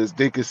Made, because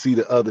they can see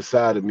the other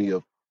side of me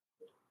of,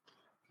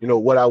 you know,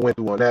 what I went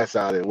through on that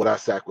side and what I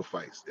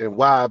sacrificed and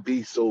why I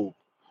be so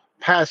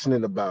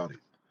passionate about it.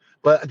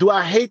 But do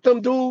I hate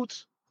them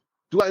dudes?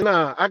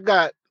 Nah, I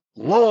got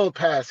long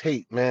past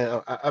hate,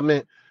 man. I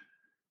mean,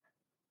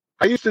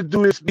 I used to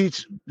do this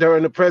speech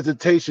during the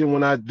presentation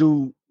when I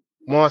do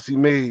Marcy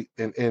Made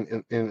in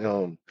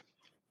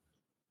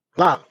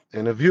live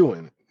in the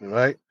viewing,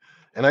 right?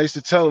 And I used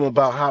to tell them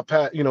about how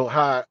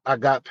I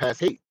got past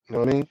hate. You know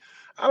what I mean?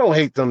 I don't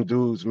hate them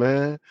dudes,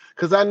 man,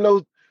 because I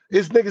know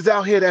it's niggas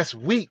out here that's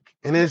weak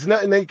and there's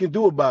nothing they can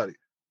do about it.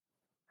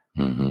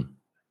 Mm-hmm.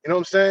 You know what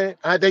I'm saying?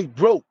 They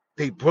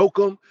broke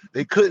them.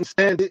 They couldn't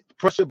stand it.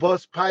 Pressure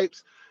bust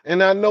pipes.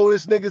 And I know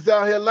there's niggas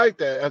out here like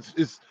that.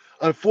 It's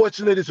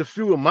unfortunate. It's a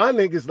few of my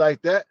niggas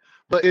like that,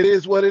 but it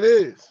is what it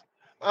is.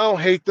 I don't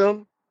hate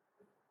them.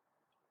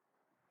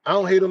 I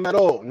don't hate them at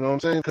all. You know what I'm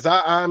saying? Because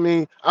I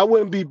mean, I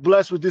wouldn't be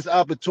blessed with this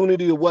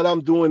opportunity of what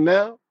I'm doing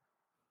now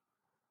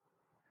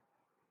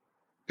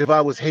if I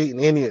was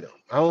hating any of them.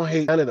 I don't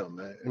hate none of them,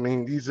 man. I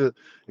mean, these are,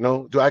 you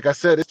know, like I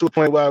said, it's to a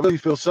point where I really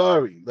feel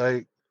sorry.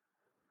 Like,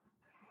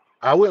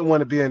 I wouldn't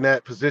want to be in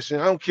that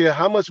position. I don't care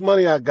how much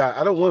money I got.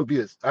 I don't want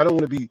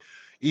to be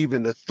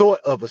even the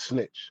thought of a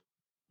snitch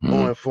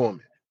or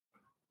informant.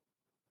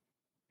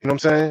 You know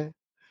what I'm saying?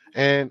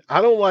 And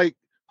I don't like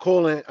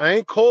calling. I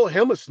ain't call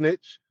him a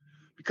snitch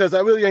because I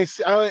really ain't.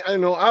 I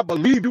know. I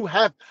believe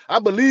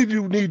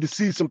you need to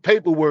see some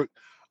paperwork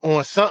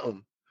on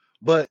something,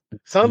 but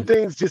some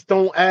things just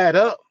don't add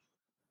up.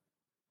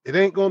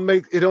 It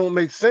don't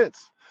make sense.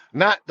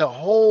 Not the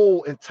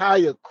whole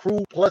entire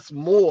crew plus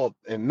more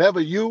and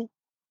never you.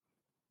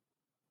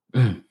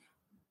 You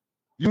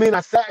mean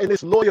I sat in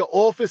this lawyer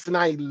office and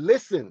I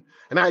listened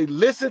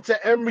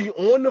to Emery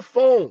on the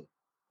phone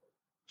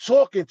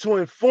talking to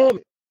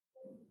informant,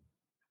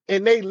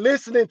 and they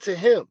listening to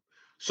him.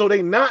 So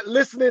they not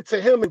listening to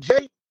him and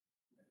Jay.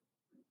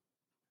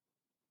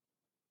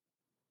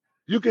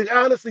 You can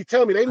honestly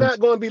tell me they not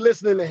going to be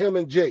listening to him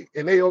and Jay,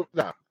 and they don't.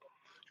 Nah,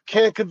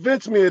 can't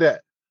convince me of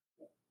that.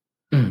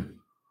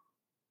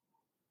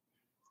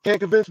 Can't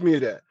convince me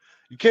of that.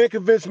 You can't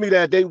convince me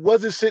that they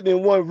wasn't sitting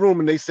in one room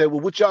and they said, well,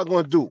 what y'all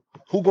going to do?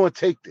 Who going to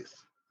take this?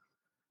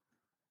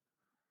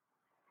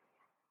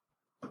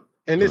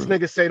 And this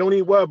nigga say, don't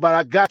even worry about it.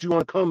 I got you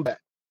on a comeback.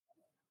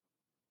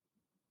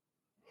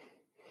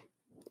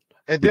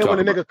 And then when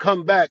the nigga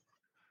come back,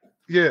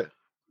 yeah.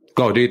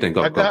 Go, do you think?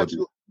 I got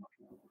you.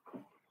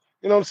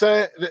 You know what I'm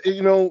saying?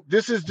 You know,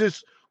 this is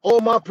just all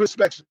my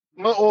perspective,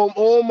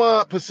 all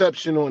my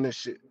perception on this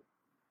shit.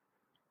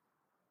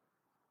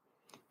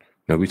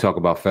 Now we talk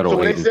about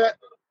federal agents.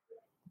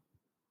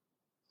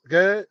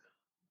 Good.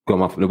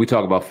 We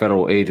talk about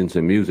federal agents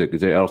in music.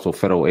 Is there also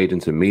federal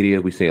agents in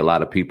media? We see a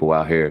lot of people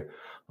out here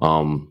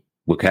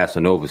with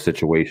Casanova's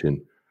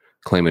situation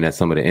claiming that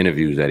some of the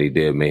interviews that he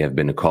did may have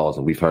been the cause.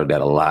 And we've heard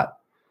that a lot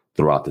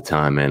throughout the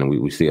time, man. And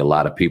we see a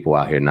lot of people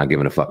out here not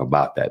giving a fuck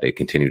about that. They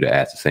continue to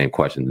ask the same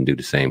questions and do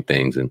the same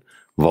things and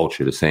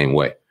vulture the same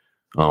way.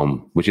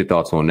 What's your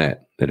thoughts on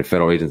that? That the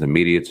federal agents in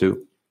media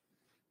too?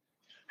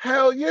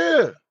 Hell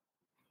yeah.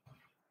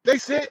 They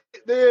sit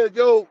there,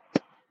 yo,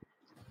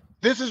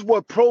 this is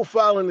what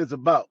profiling is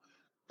about.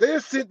 They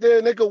sit there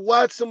and they can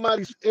watch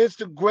somebody's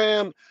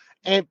Instagram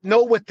and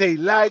know what they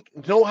like,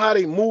 know how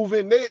they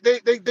moving.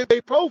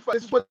 They profile.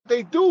 This is what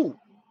they do.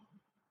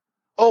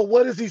 Oh,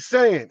 what is he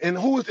saying? And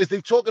is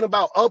they talking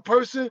about a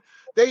person?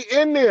 They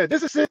in there.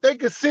 This is it they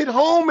can sit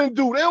home and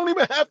do. They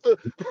don't have to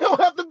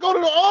go to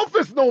the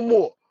office no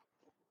more.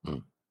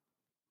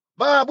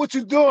 Bob, what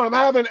you doing? I'm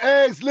having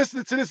eggs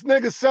listening to this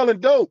nigga selling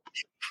dope.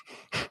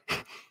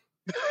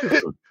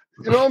 You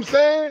know what I'm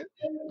saying?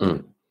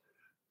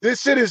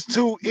 This shit is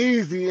too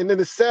easy. And then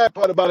the sad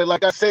part about it,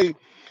 like I say,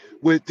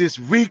 with this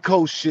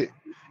RICO shit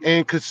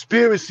and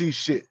conspiracy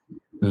shit.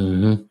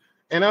 And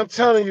I'm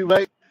telling you,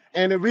 right?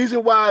 And the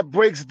reason why it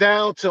breaks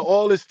down to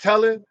all this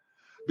telling,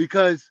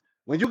 because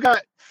when you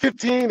got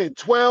 15 and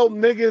 12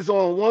 niggas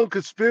on one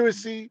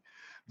conspiracy,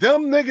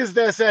 them niggas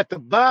that's at the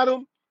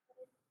bottom,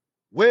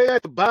 way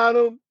at the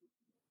bottom,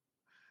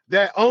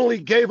 that only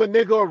gave a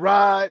nigga a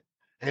ride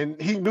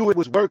and he knew it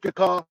was working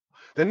car.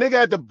 The nigga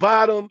at the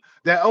bottom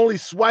that only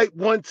swiped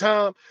one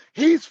time,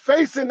 he's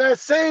facing that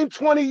same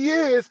 20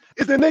 years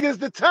as the niggas at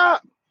the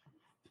top.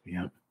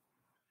 Yeah.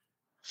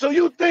 So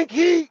you think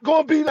he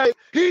gonna be like,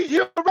 he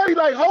already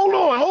like, hold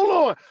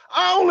on.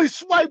 I only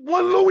swiped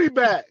one Louis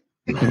bag.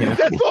 Yeah.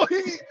 That's all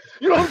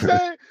you know what I'm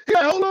saying? He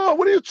like, hold on,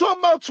 what are you talking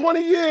about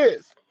 20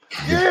 years?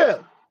 Yeah.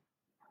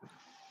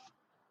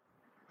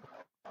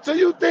 So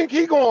you think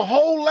he gonna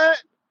hold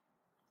that?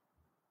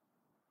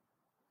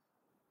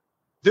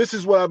 This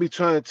is what I be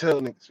trying to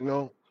tell niggas, you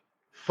know,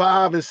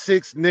 5 and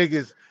 6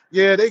 niggas.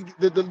 Yeah,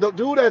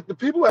 the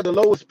people at the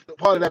lowest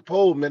part of that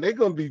pole, man, they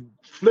gonna be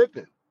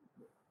flipping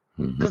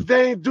because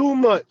they ain't do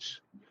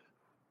much.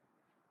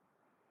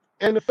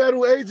 And the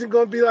federal agent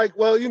gonna be like,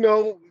 well, you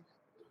know,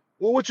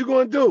 what you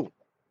gonna do?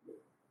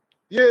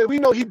 Yeah, we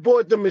know he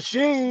bought the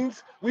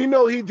machines. We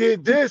know he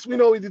did this. We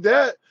know he did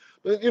that.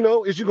 But, you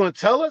know, is you gonna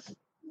tell us?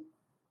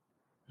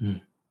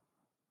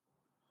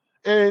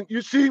 And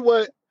you see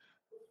what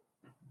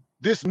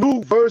this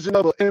new version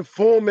of an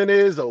informant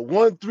is, a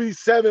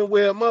 137,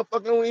 where a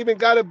motherfucker don't even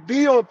gotta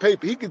be on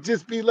paper. He could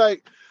just be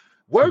like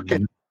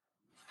working.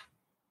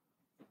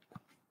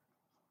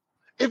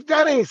 If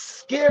that ain't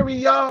scary,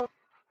 y'all,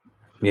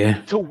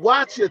 to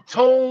watch your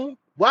tone,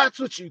 watch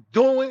what you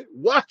doing,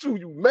 watch who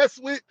you mess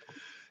with.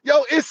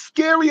 Yo, it's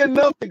scary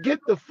enough to get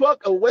the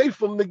fuck away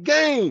from the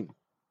game.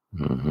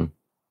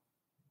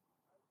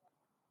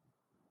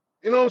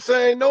 You know what I'm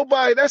saying?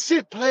 That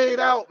shit played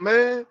out,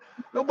 man.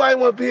 Nobody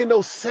want to be in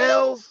those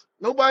cells.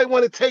 Nobody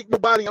want to take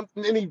nobody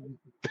any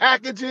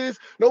packages.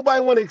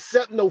 Nobody want to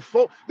accept no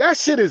phone. That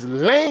shit is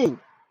lame.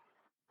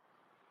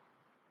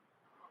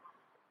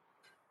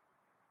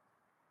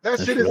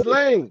 That shit is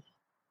lame.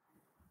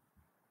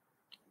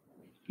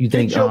 You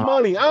think get your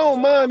money? I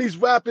don't mind these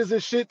rappers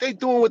and shit. They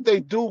doing what they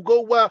do. Go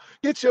wild.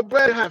 Get your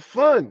bread and have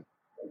fun.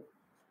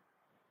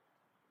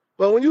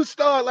 But when you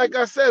start, like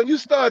I said, when you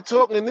start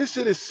talking, and this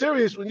shit is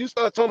serious, when you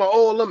start talking about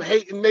all them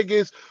hating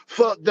niggas,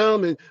 fuck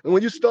them, and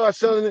when you start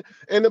selling it,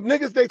 and the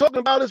niggas they talking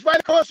about is right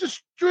across the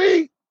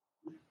street.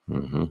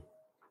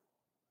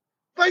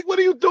 Like, what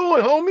are you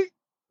doing, homie?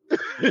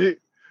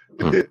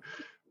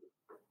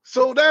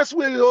 So that's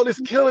where all this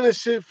killing and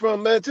shit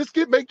from, man. Just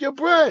make your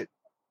bread.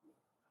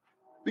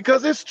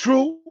 Because it's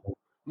true.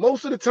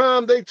 Most of the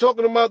time they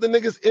talking about the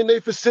niggas in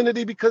their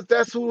vicinity because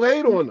that's who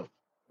hate on them.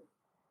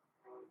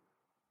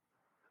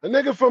 A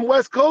nigga from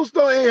West Coast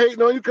though ain't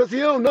hating on you because he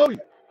don't know you.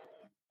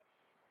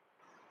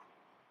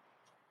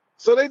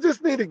 So they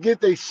just need to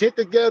get their shit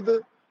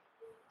together,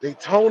 they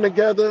tone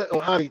together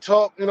on how they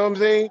talk, you know what I'm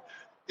saying?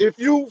 If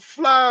you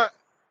fly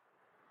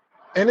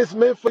and it's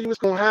meant for you, it's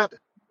gonna happen.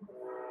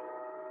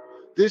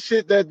 This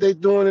shit that they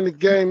doing in the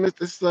game,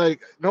 it's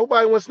like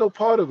nobody wants no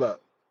part of it.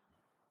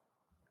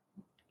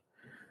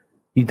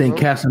 You think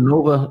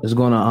Casanova is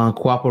gonna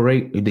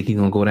cooperate? You think he's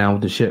gonna go down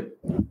with the ship?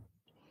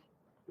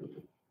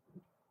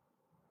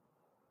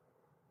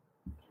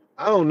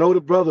 I don't know the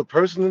brother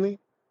personally,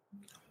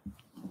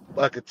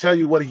 but I could tell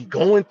you what he's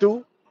going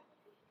through.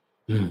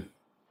 You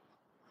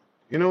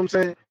know what I'm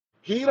saying?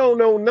 He don't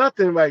know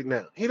nothing right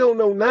now. He don't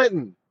know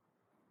nothing.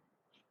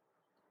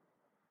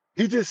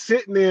 He just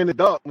sitting there in the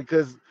dark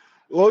because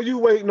all you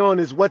waiting on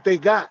is what they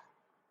got.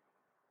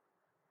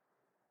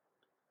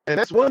 And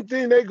that's one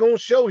thing they gonna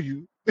show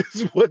you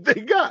is what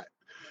they got.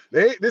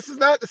 This is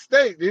not the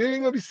state. They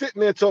ain't gonna be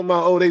sitting there talking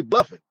about, oh, they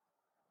bluffing.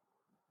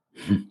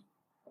 You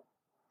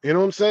know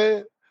what I'm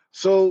saying?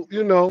 So,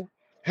 you know,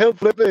 him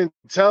flipping and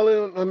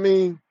telling, I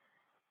mean,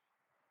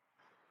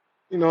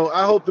 you know,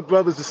 I hope the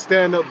brother's a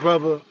stand-up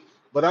brother,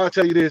 but I'll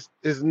tell you this,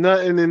 there's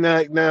nothing in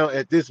that now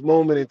at this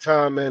moment in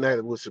time, man,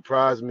 that would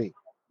surprise me.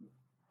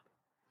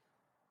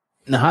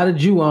 Now, how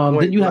did you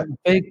did you have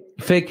a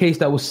fake case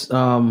that was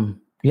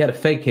you had a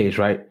fake case,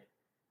 right?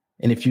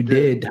 And if you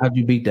did, how'd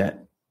you beat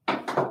that?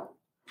 I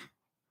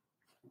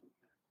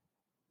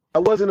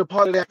wasn't a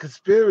part of that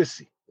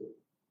conspiracy.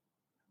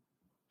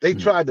 They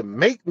tried to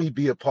make me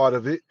be a part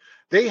of it.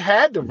 They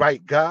had the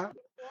right guy.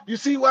 You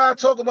see why I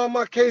talk about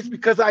my case?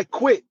 Because I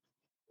quit.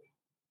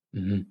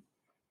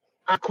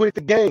 I quit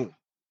the game.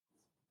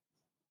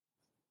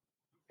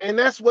 And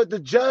that's what the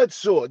judge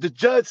saw. The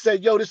judge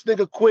said, yo, this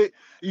nigga quit.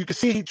 You can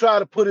see he tried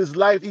to put his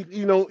life,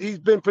 he's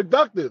been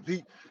productive.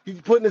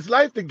 He's putting his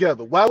life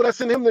together. Why would I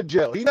send him to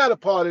jail? He's not a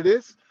part of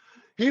this.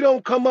 He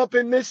don't come up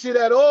in this shit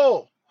at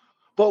all.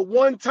 But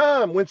one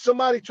time when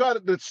somebody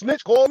the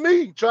snitch called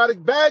me, tried to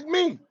bag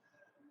me.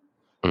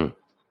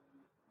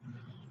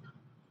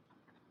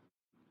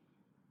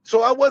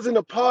 So I wasn't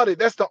a part of it.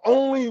 That's the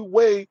only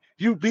way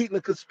you beating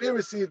a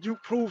conspiracy if you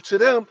prove to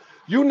them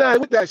you're not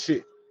with that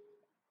shit.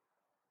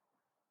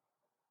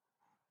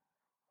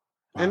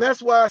 And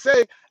that's why I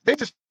say they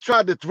just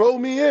tried to throw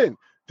me in.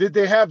 Did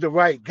they have the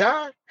right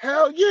guy?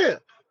 Hell yeah.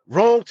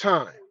 Wrong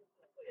time.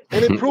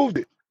 And it proved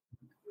it.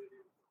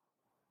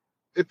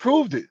 It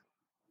proved it.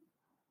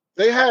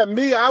 They had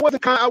me. I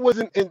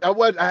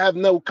have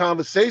no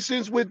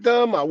conversations with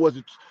them.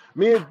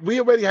 We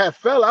already had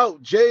fell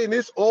out. Jay and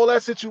all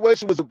that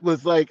situation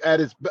was like at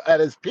his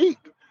peak.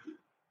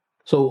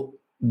 So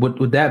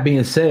with that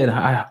being said,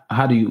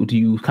 how do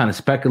you kind of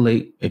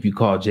speculate if you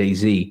call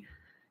Jay-Z,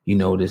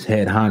 this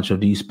head honcho,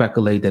 do you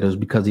speculate that it was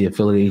because of the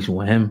affiliation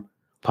with him,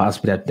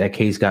 possibly that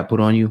case got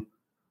put on you?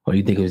 Or do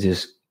you think it was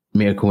just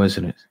mere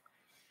coincidence?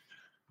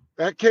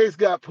 That case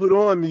got put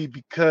on me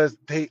because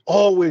they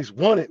always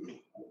wanted me.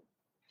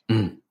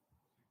 You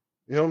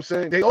know what I'm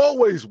saying? They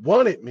always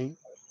wanted me.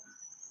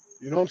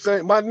 You know what I'm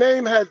saying? My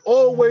name had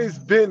always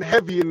been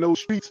heavy in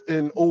those streets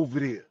and over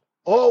there.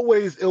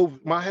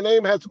 My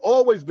name has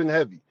always been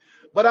heavy.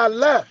 But I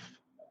left.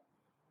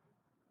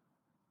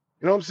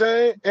 You know what I'm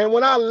saying? And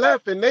when I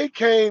left and they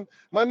came,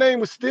 my name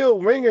was still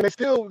ringing. They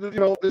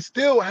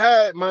still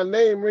had my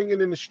name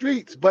ringing in the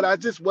streets, but I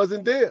just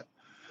wasn't there.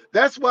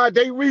 That's why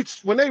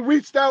when they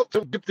reached out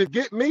to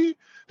get me,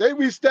 they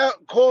reached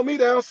out, called me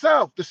down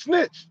south, the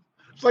snitch.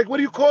 It's like, what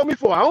do you call me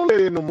for? I don't live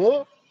there no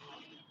more.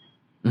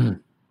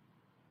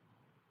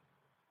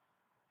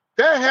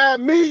 That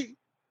had me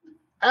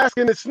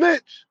asking the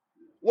snitch,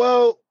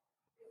 well,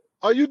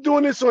 are you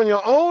doing this on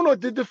your own or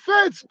did the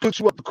feds put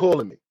you up to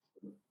calling me?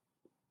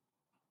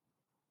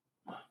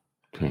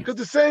 Because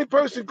the same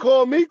person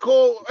called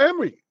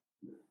Emery.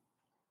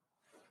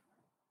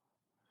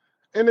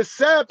 And the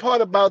sad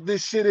part about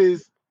this shit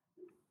is,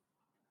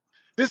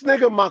 this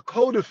nigga, my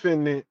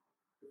co-defendant,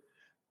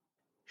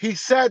 he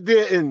sat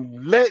there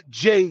and let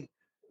Jay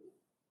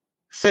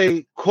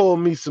call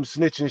me some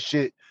snitching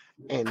shit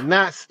and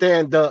not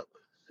stand up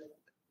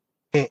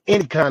in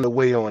any kind of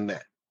way on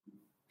that.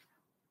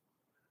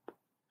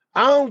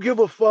 I don't give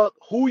a fuck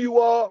who you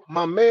are,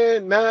 my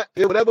man, not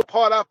whatever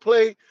part I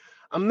play.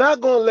 I'm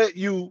not going to let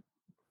you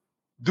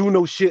do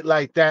no shit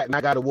like that and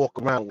I got to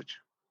walk around with you.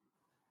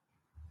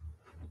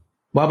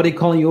 Why were they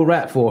calling you a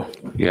rat for?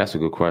 Yeah, that's a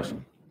good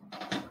question.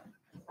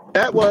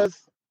 That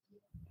was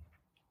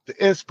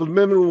the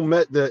subliminal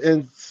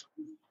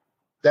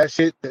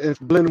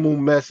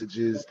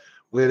messages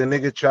where the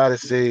nigga tried to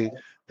say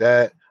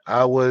that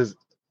I was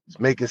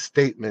making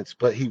statements,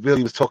 but he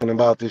really was talking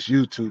about this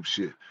YouTube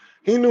shit.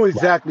 He knew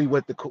exactly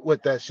what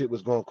that shit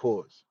was going to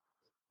cause.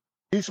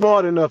 He's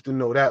smart enough to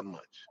know that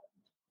much.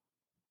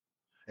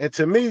 And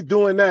to me,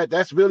 doing that,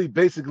 that's really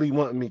basically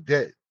wanting me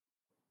dead.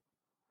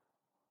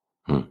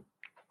 Hmm.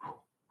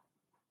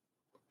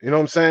 You know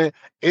what I'm saying?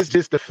 It's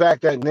just the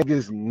fact that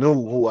niggas knew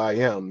who I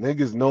am.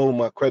 Niggas know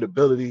my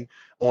credibility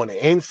on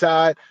the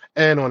inside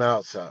and on the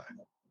outside.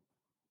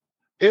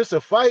 It's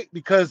a fight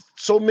because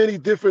so many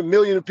different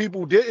million of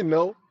people didn't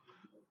know,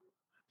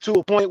 to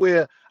a point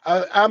where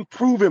I'm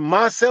proving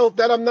myself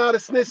that I'm not a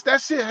snitch.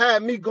 That shit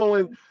had me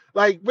going,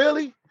 like,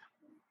 really?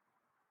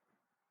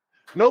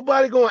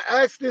 Nobody gonna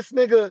ask this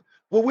nigga,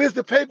 well, where's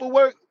the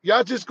paperwork?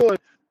 Y'all just gonna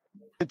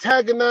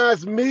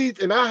antagonize me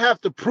and I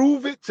have to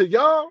prove it to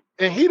y'all?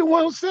 And he the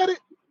one who said it?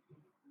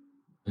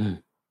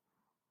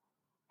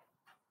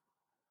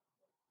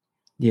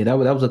 Yeah, that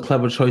was a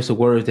clever choice of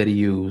words that he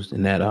used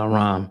in that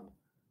rhyme.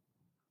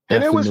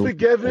 And it was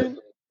forgiven.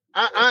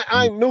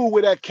 I knew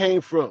where that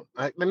came from.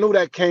 I knew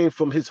that came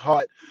from his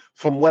heart,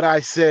 from what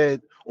I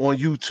said on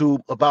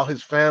YouTube about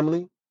his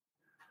family.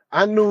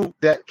 I knew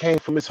that came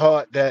from his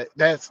heart, that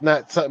that's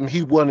not something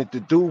he wanted to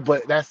do,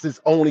 but that's his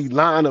only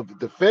line of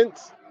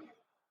defense.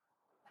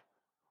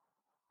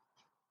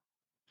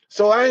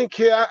 So I ain't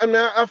care.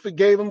 I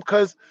forgave him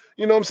because,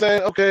 you know what I'm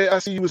saying? Okay, I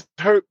see you was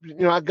hurt. You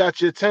know, I got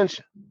your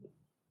attention.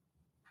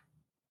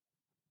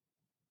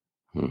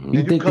 Mm-hmm.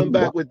 And you come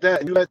back with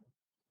that. And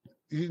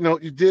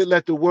you did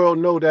let the world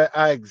know that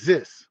I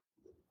exist.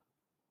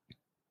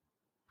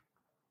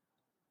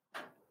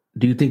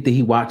 Do you think that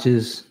he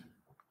watches,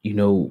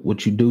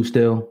 what you do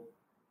still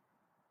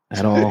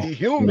at all? He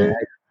human.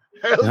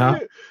 Hell yeah.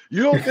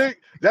 You don't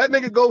think that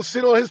nigga go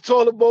sit on his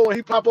toilet bowl and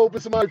he pop open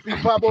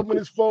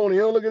his phone, he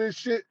don't look at his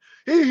shit?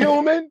 He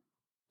human.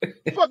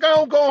 Fuck, I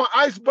don't go on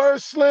Iceberg,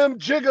 Slim,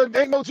 Jigger,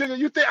 ain't no Jigger.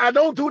 You think I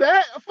don't do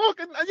that?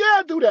 Fucking yeah,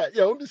 I do that.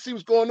 Yo, let me see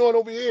what's going on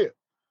over here.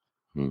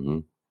 Mm-hmm.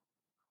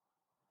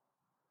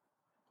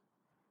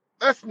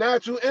 That's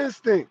natural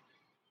instinct.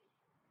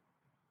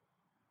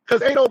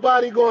 Because ain't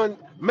nobody going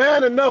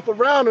man enough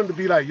around him to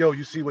be like, yo,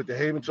 you see what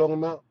Dehaven talking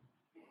about?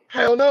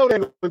 Hell no, they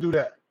ain't gonna do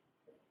that.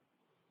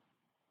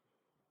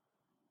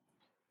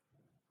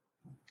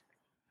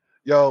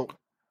 Yo,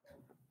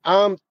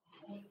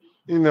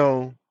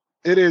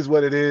 it is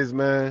what it is,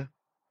 man.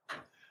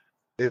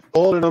 If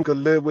all of them could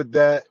live with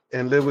that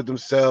and live with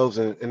themselves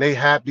and they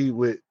happy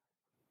with,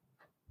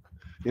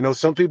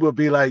 some people would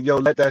be like, yo,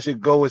 let that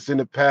shit go. It's in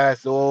the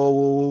past.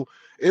 Oh,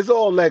 it's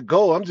all let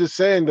go. I'm just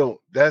saying,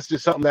 though, that's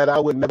just something that I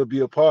would never be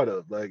a part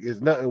of. Like,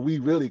 it's nothing we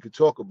really could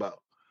talk about.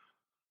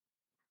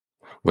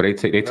 Well, they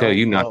tell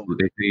you not.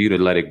 They tell you to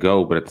let it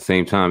go, but at the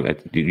same time,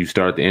 you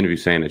start the interview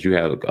saying that you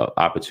have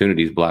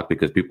opportunities blocked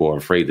because people are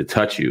afraid to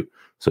touch you.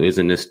 So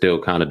isn't this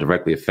still kind of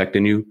directly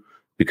affecting you?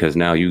 Because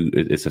now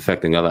it's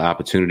affecting other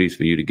opportunities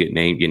for you to get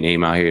your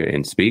name out here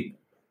and speak.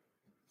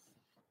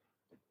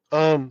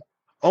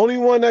 Only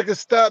one that can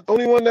stop.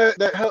 Only one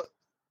that help.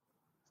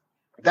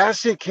 That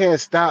shit can't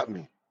stop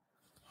me.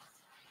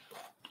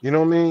 You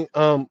know what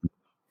I mean?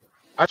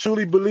 I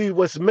truly believe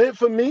what's meant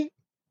for me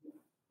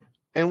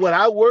and what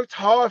I worked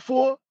hard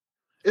for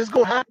is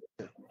gonna happen.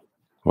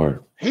 Right.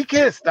 He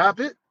can't stop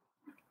it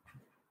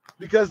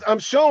because I'm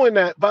showing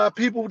that by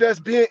people that's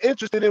being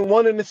interested in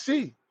wanting to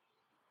see.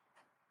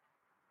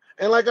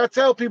 And like I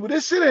tell people,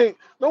 this shit ain't.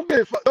 Don't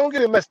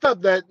get it messed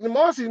up. That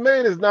Marcy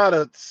Made is not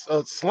a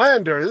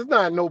slander. It's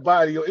not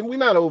nobody. And we're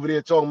not over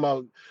there talking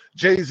about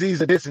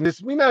Jay-Z's and this and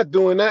this. We're not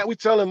doing that. We're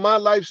telling my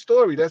life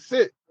story. That's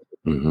it.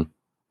 Mm-hmm.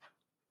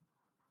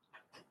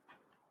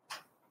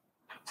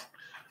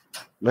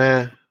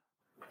 Man,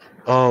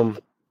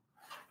 like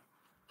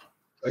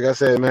I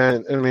said,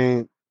 man. I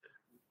mean,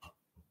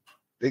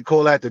 they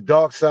call that the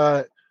dark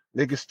side.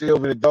 Niggas stay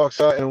over the dark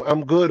side, and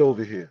I'm good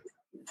over here.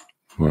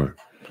 Right.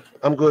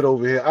 I'm good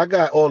over here. I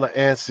got all the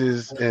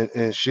answers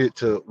and shit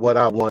to what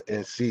I want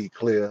and see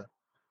clear.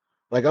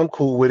 Like, I'm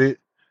cool with it.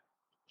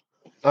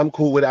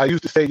 I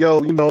used to say, yo,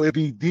 it'd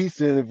be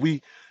decent if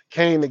we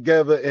came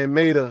together and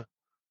made a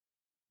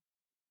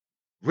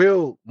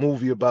real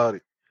movie about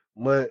it.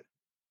 But,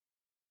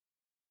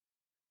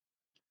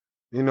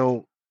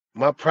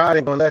 my pride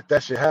ain't gonna let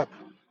that shit happen.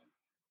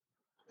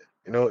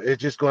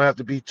 It's just gonna have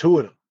to be two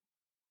of them.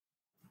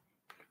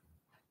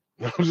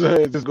 You know what I'm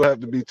saying? It's just gonna have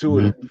to be two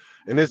of them.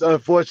 And it's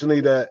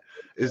unfortunately that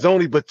it's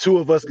only but two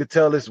of us could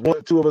tell this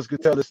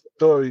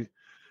story.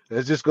 And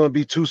it's just gonna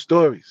be two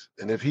stories.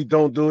 And if he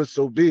don't do it,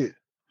 so be it.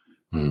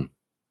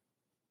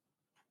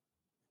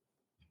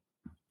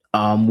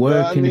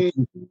 Where can you?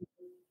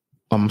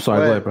 I'm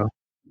sorry, go ahead, bro.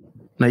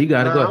 No, you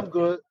got it. Go ahead. I'm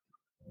good.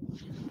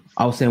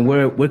 I was saying,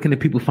 where can the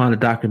people find the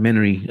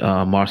documentary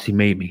Marcy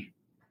Made Me?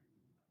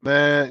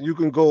 Man, you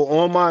can go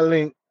on my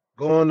link.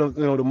 Go on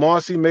the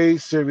Marcy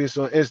Made series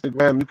on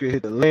Instagram. You can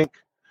hit the link,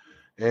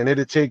 and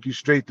it'll take you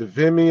straight to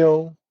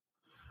Vimeo.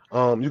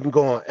 You can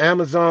go on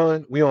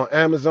Amazon. We on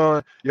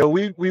Amazon. Yo,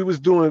 we was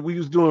doing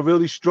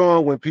really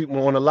strong when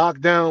people on the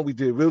lockdown. We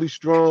did really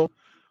strong.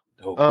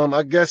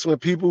 I guess when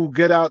people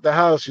get out the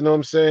house, you know what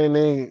I'm saying,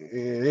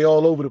 they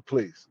all over the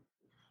place.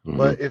 Mm-hmm.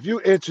 But if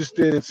you're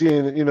interested in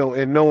seeing,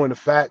 and knowing the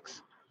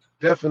facts,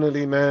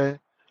 definitely, man,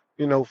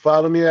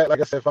 follow me at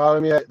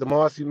the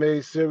Marcy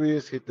Made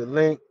series. Hit the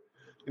link.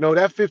 You know,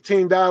 that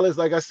 $15,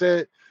 like I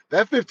said,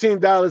 that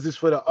 $15 is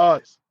for the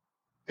artist.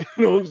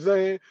 You know what I'm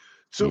saying?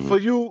 For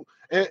you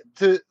and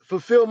to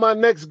fulfill my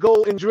next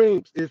goal and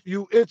dreams. If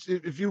you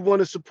want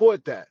to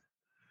support that,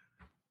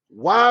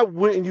 why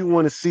wouldn't you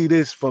want to see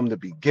this from the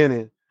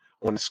beginning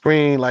on the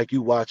screen like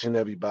you watching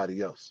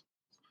everybody else?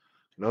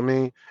 You know what I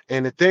mean?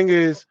 And the thing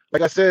is,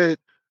 like I said,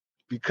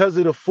 because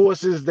of the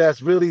forces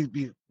that's really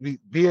be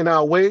in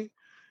our way,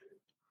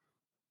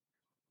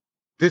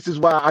 this is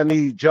why I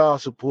need y'all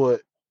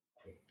support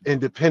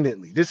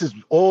independently. This is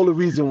all the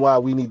reason why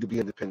we need to be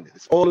independent.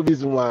 It's all the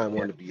reason why I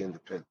want to be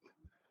independent.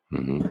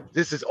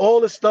 This is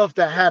all the stuff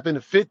that happened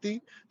to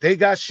 50. They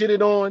got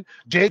shitted on.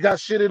 Jay got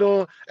shitted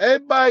on.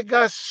 Everybody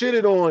got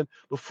shitted on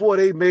before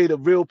they made a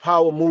real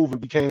power move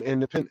and became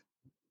independent.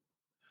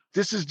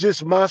 This is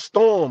just my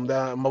storm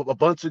that I'm a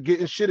bunch of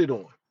getting shitted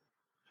on.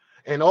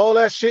 And all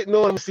that shitting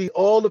on, see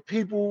all the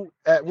people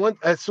at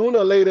sooner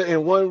or later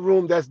in one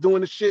room that's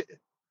doing the shit.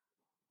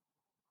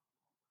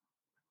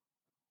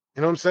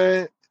 You know what I'm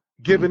saying?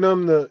 Giving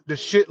them the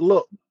shit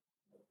look.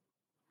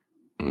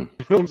 You know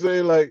what I'm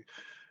saying? Like,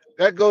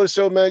 that goes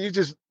to show, man, you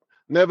just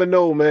never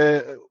know,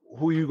 man,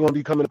 who you going to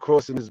be coming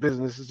across in this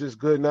business. It's just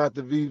good not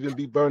to even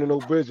be burning no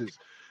bridges.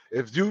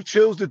 If you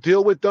choose to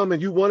deal with them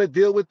and you want to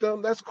deal with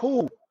them, that's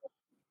cool.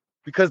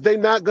 Because they're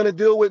not going to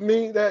deal with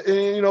me.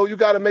 You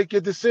got to make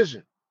your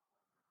decision.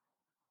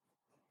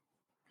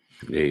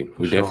 Hey,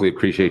 we definitely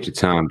appreciate your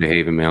time,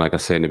 Dehaven, man. Like I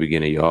said in the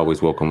beginning, you're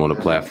always welcome on the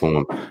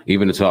platform,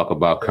 even to talk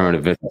about current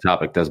events and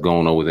topic that's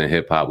going on within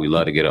hip hop. We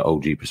love to get an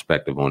OG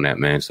perspective on that,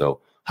 man.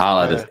 So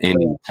holla at us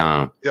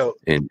anytime. Yo,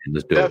 and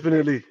let's do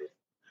definitely. it.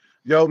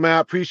 Yo, man, I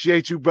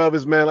appreciate you,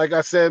 brothers, man. Like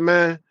I said,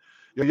 man,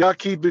 y'all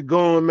keep it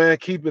going, man.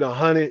 Keep it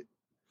 100.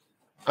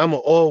 I'm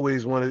going to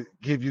always want to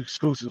give you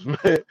exclusives,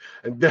 man.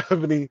 And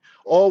definitely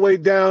all the way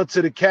down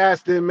to the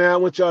casting, man. I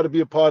want y'all to be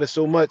a part of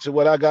so much of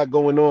what I got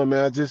going on,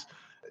 man.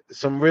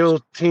 Some real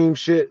team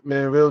shit,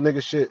 man. Real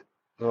nigga shit.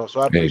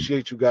 So I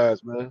appreciate you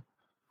guys, man.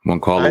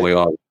 One call away,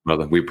 all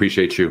brother. We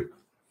appreciate you.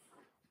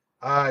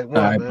 All right,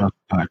 man. All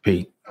right,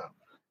 Pete.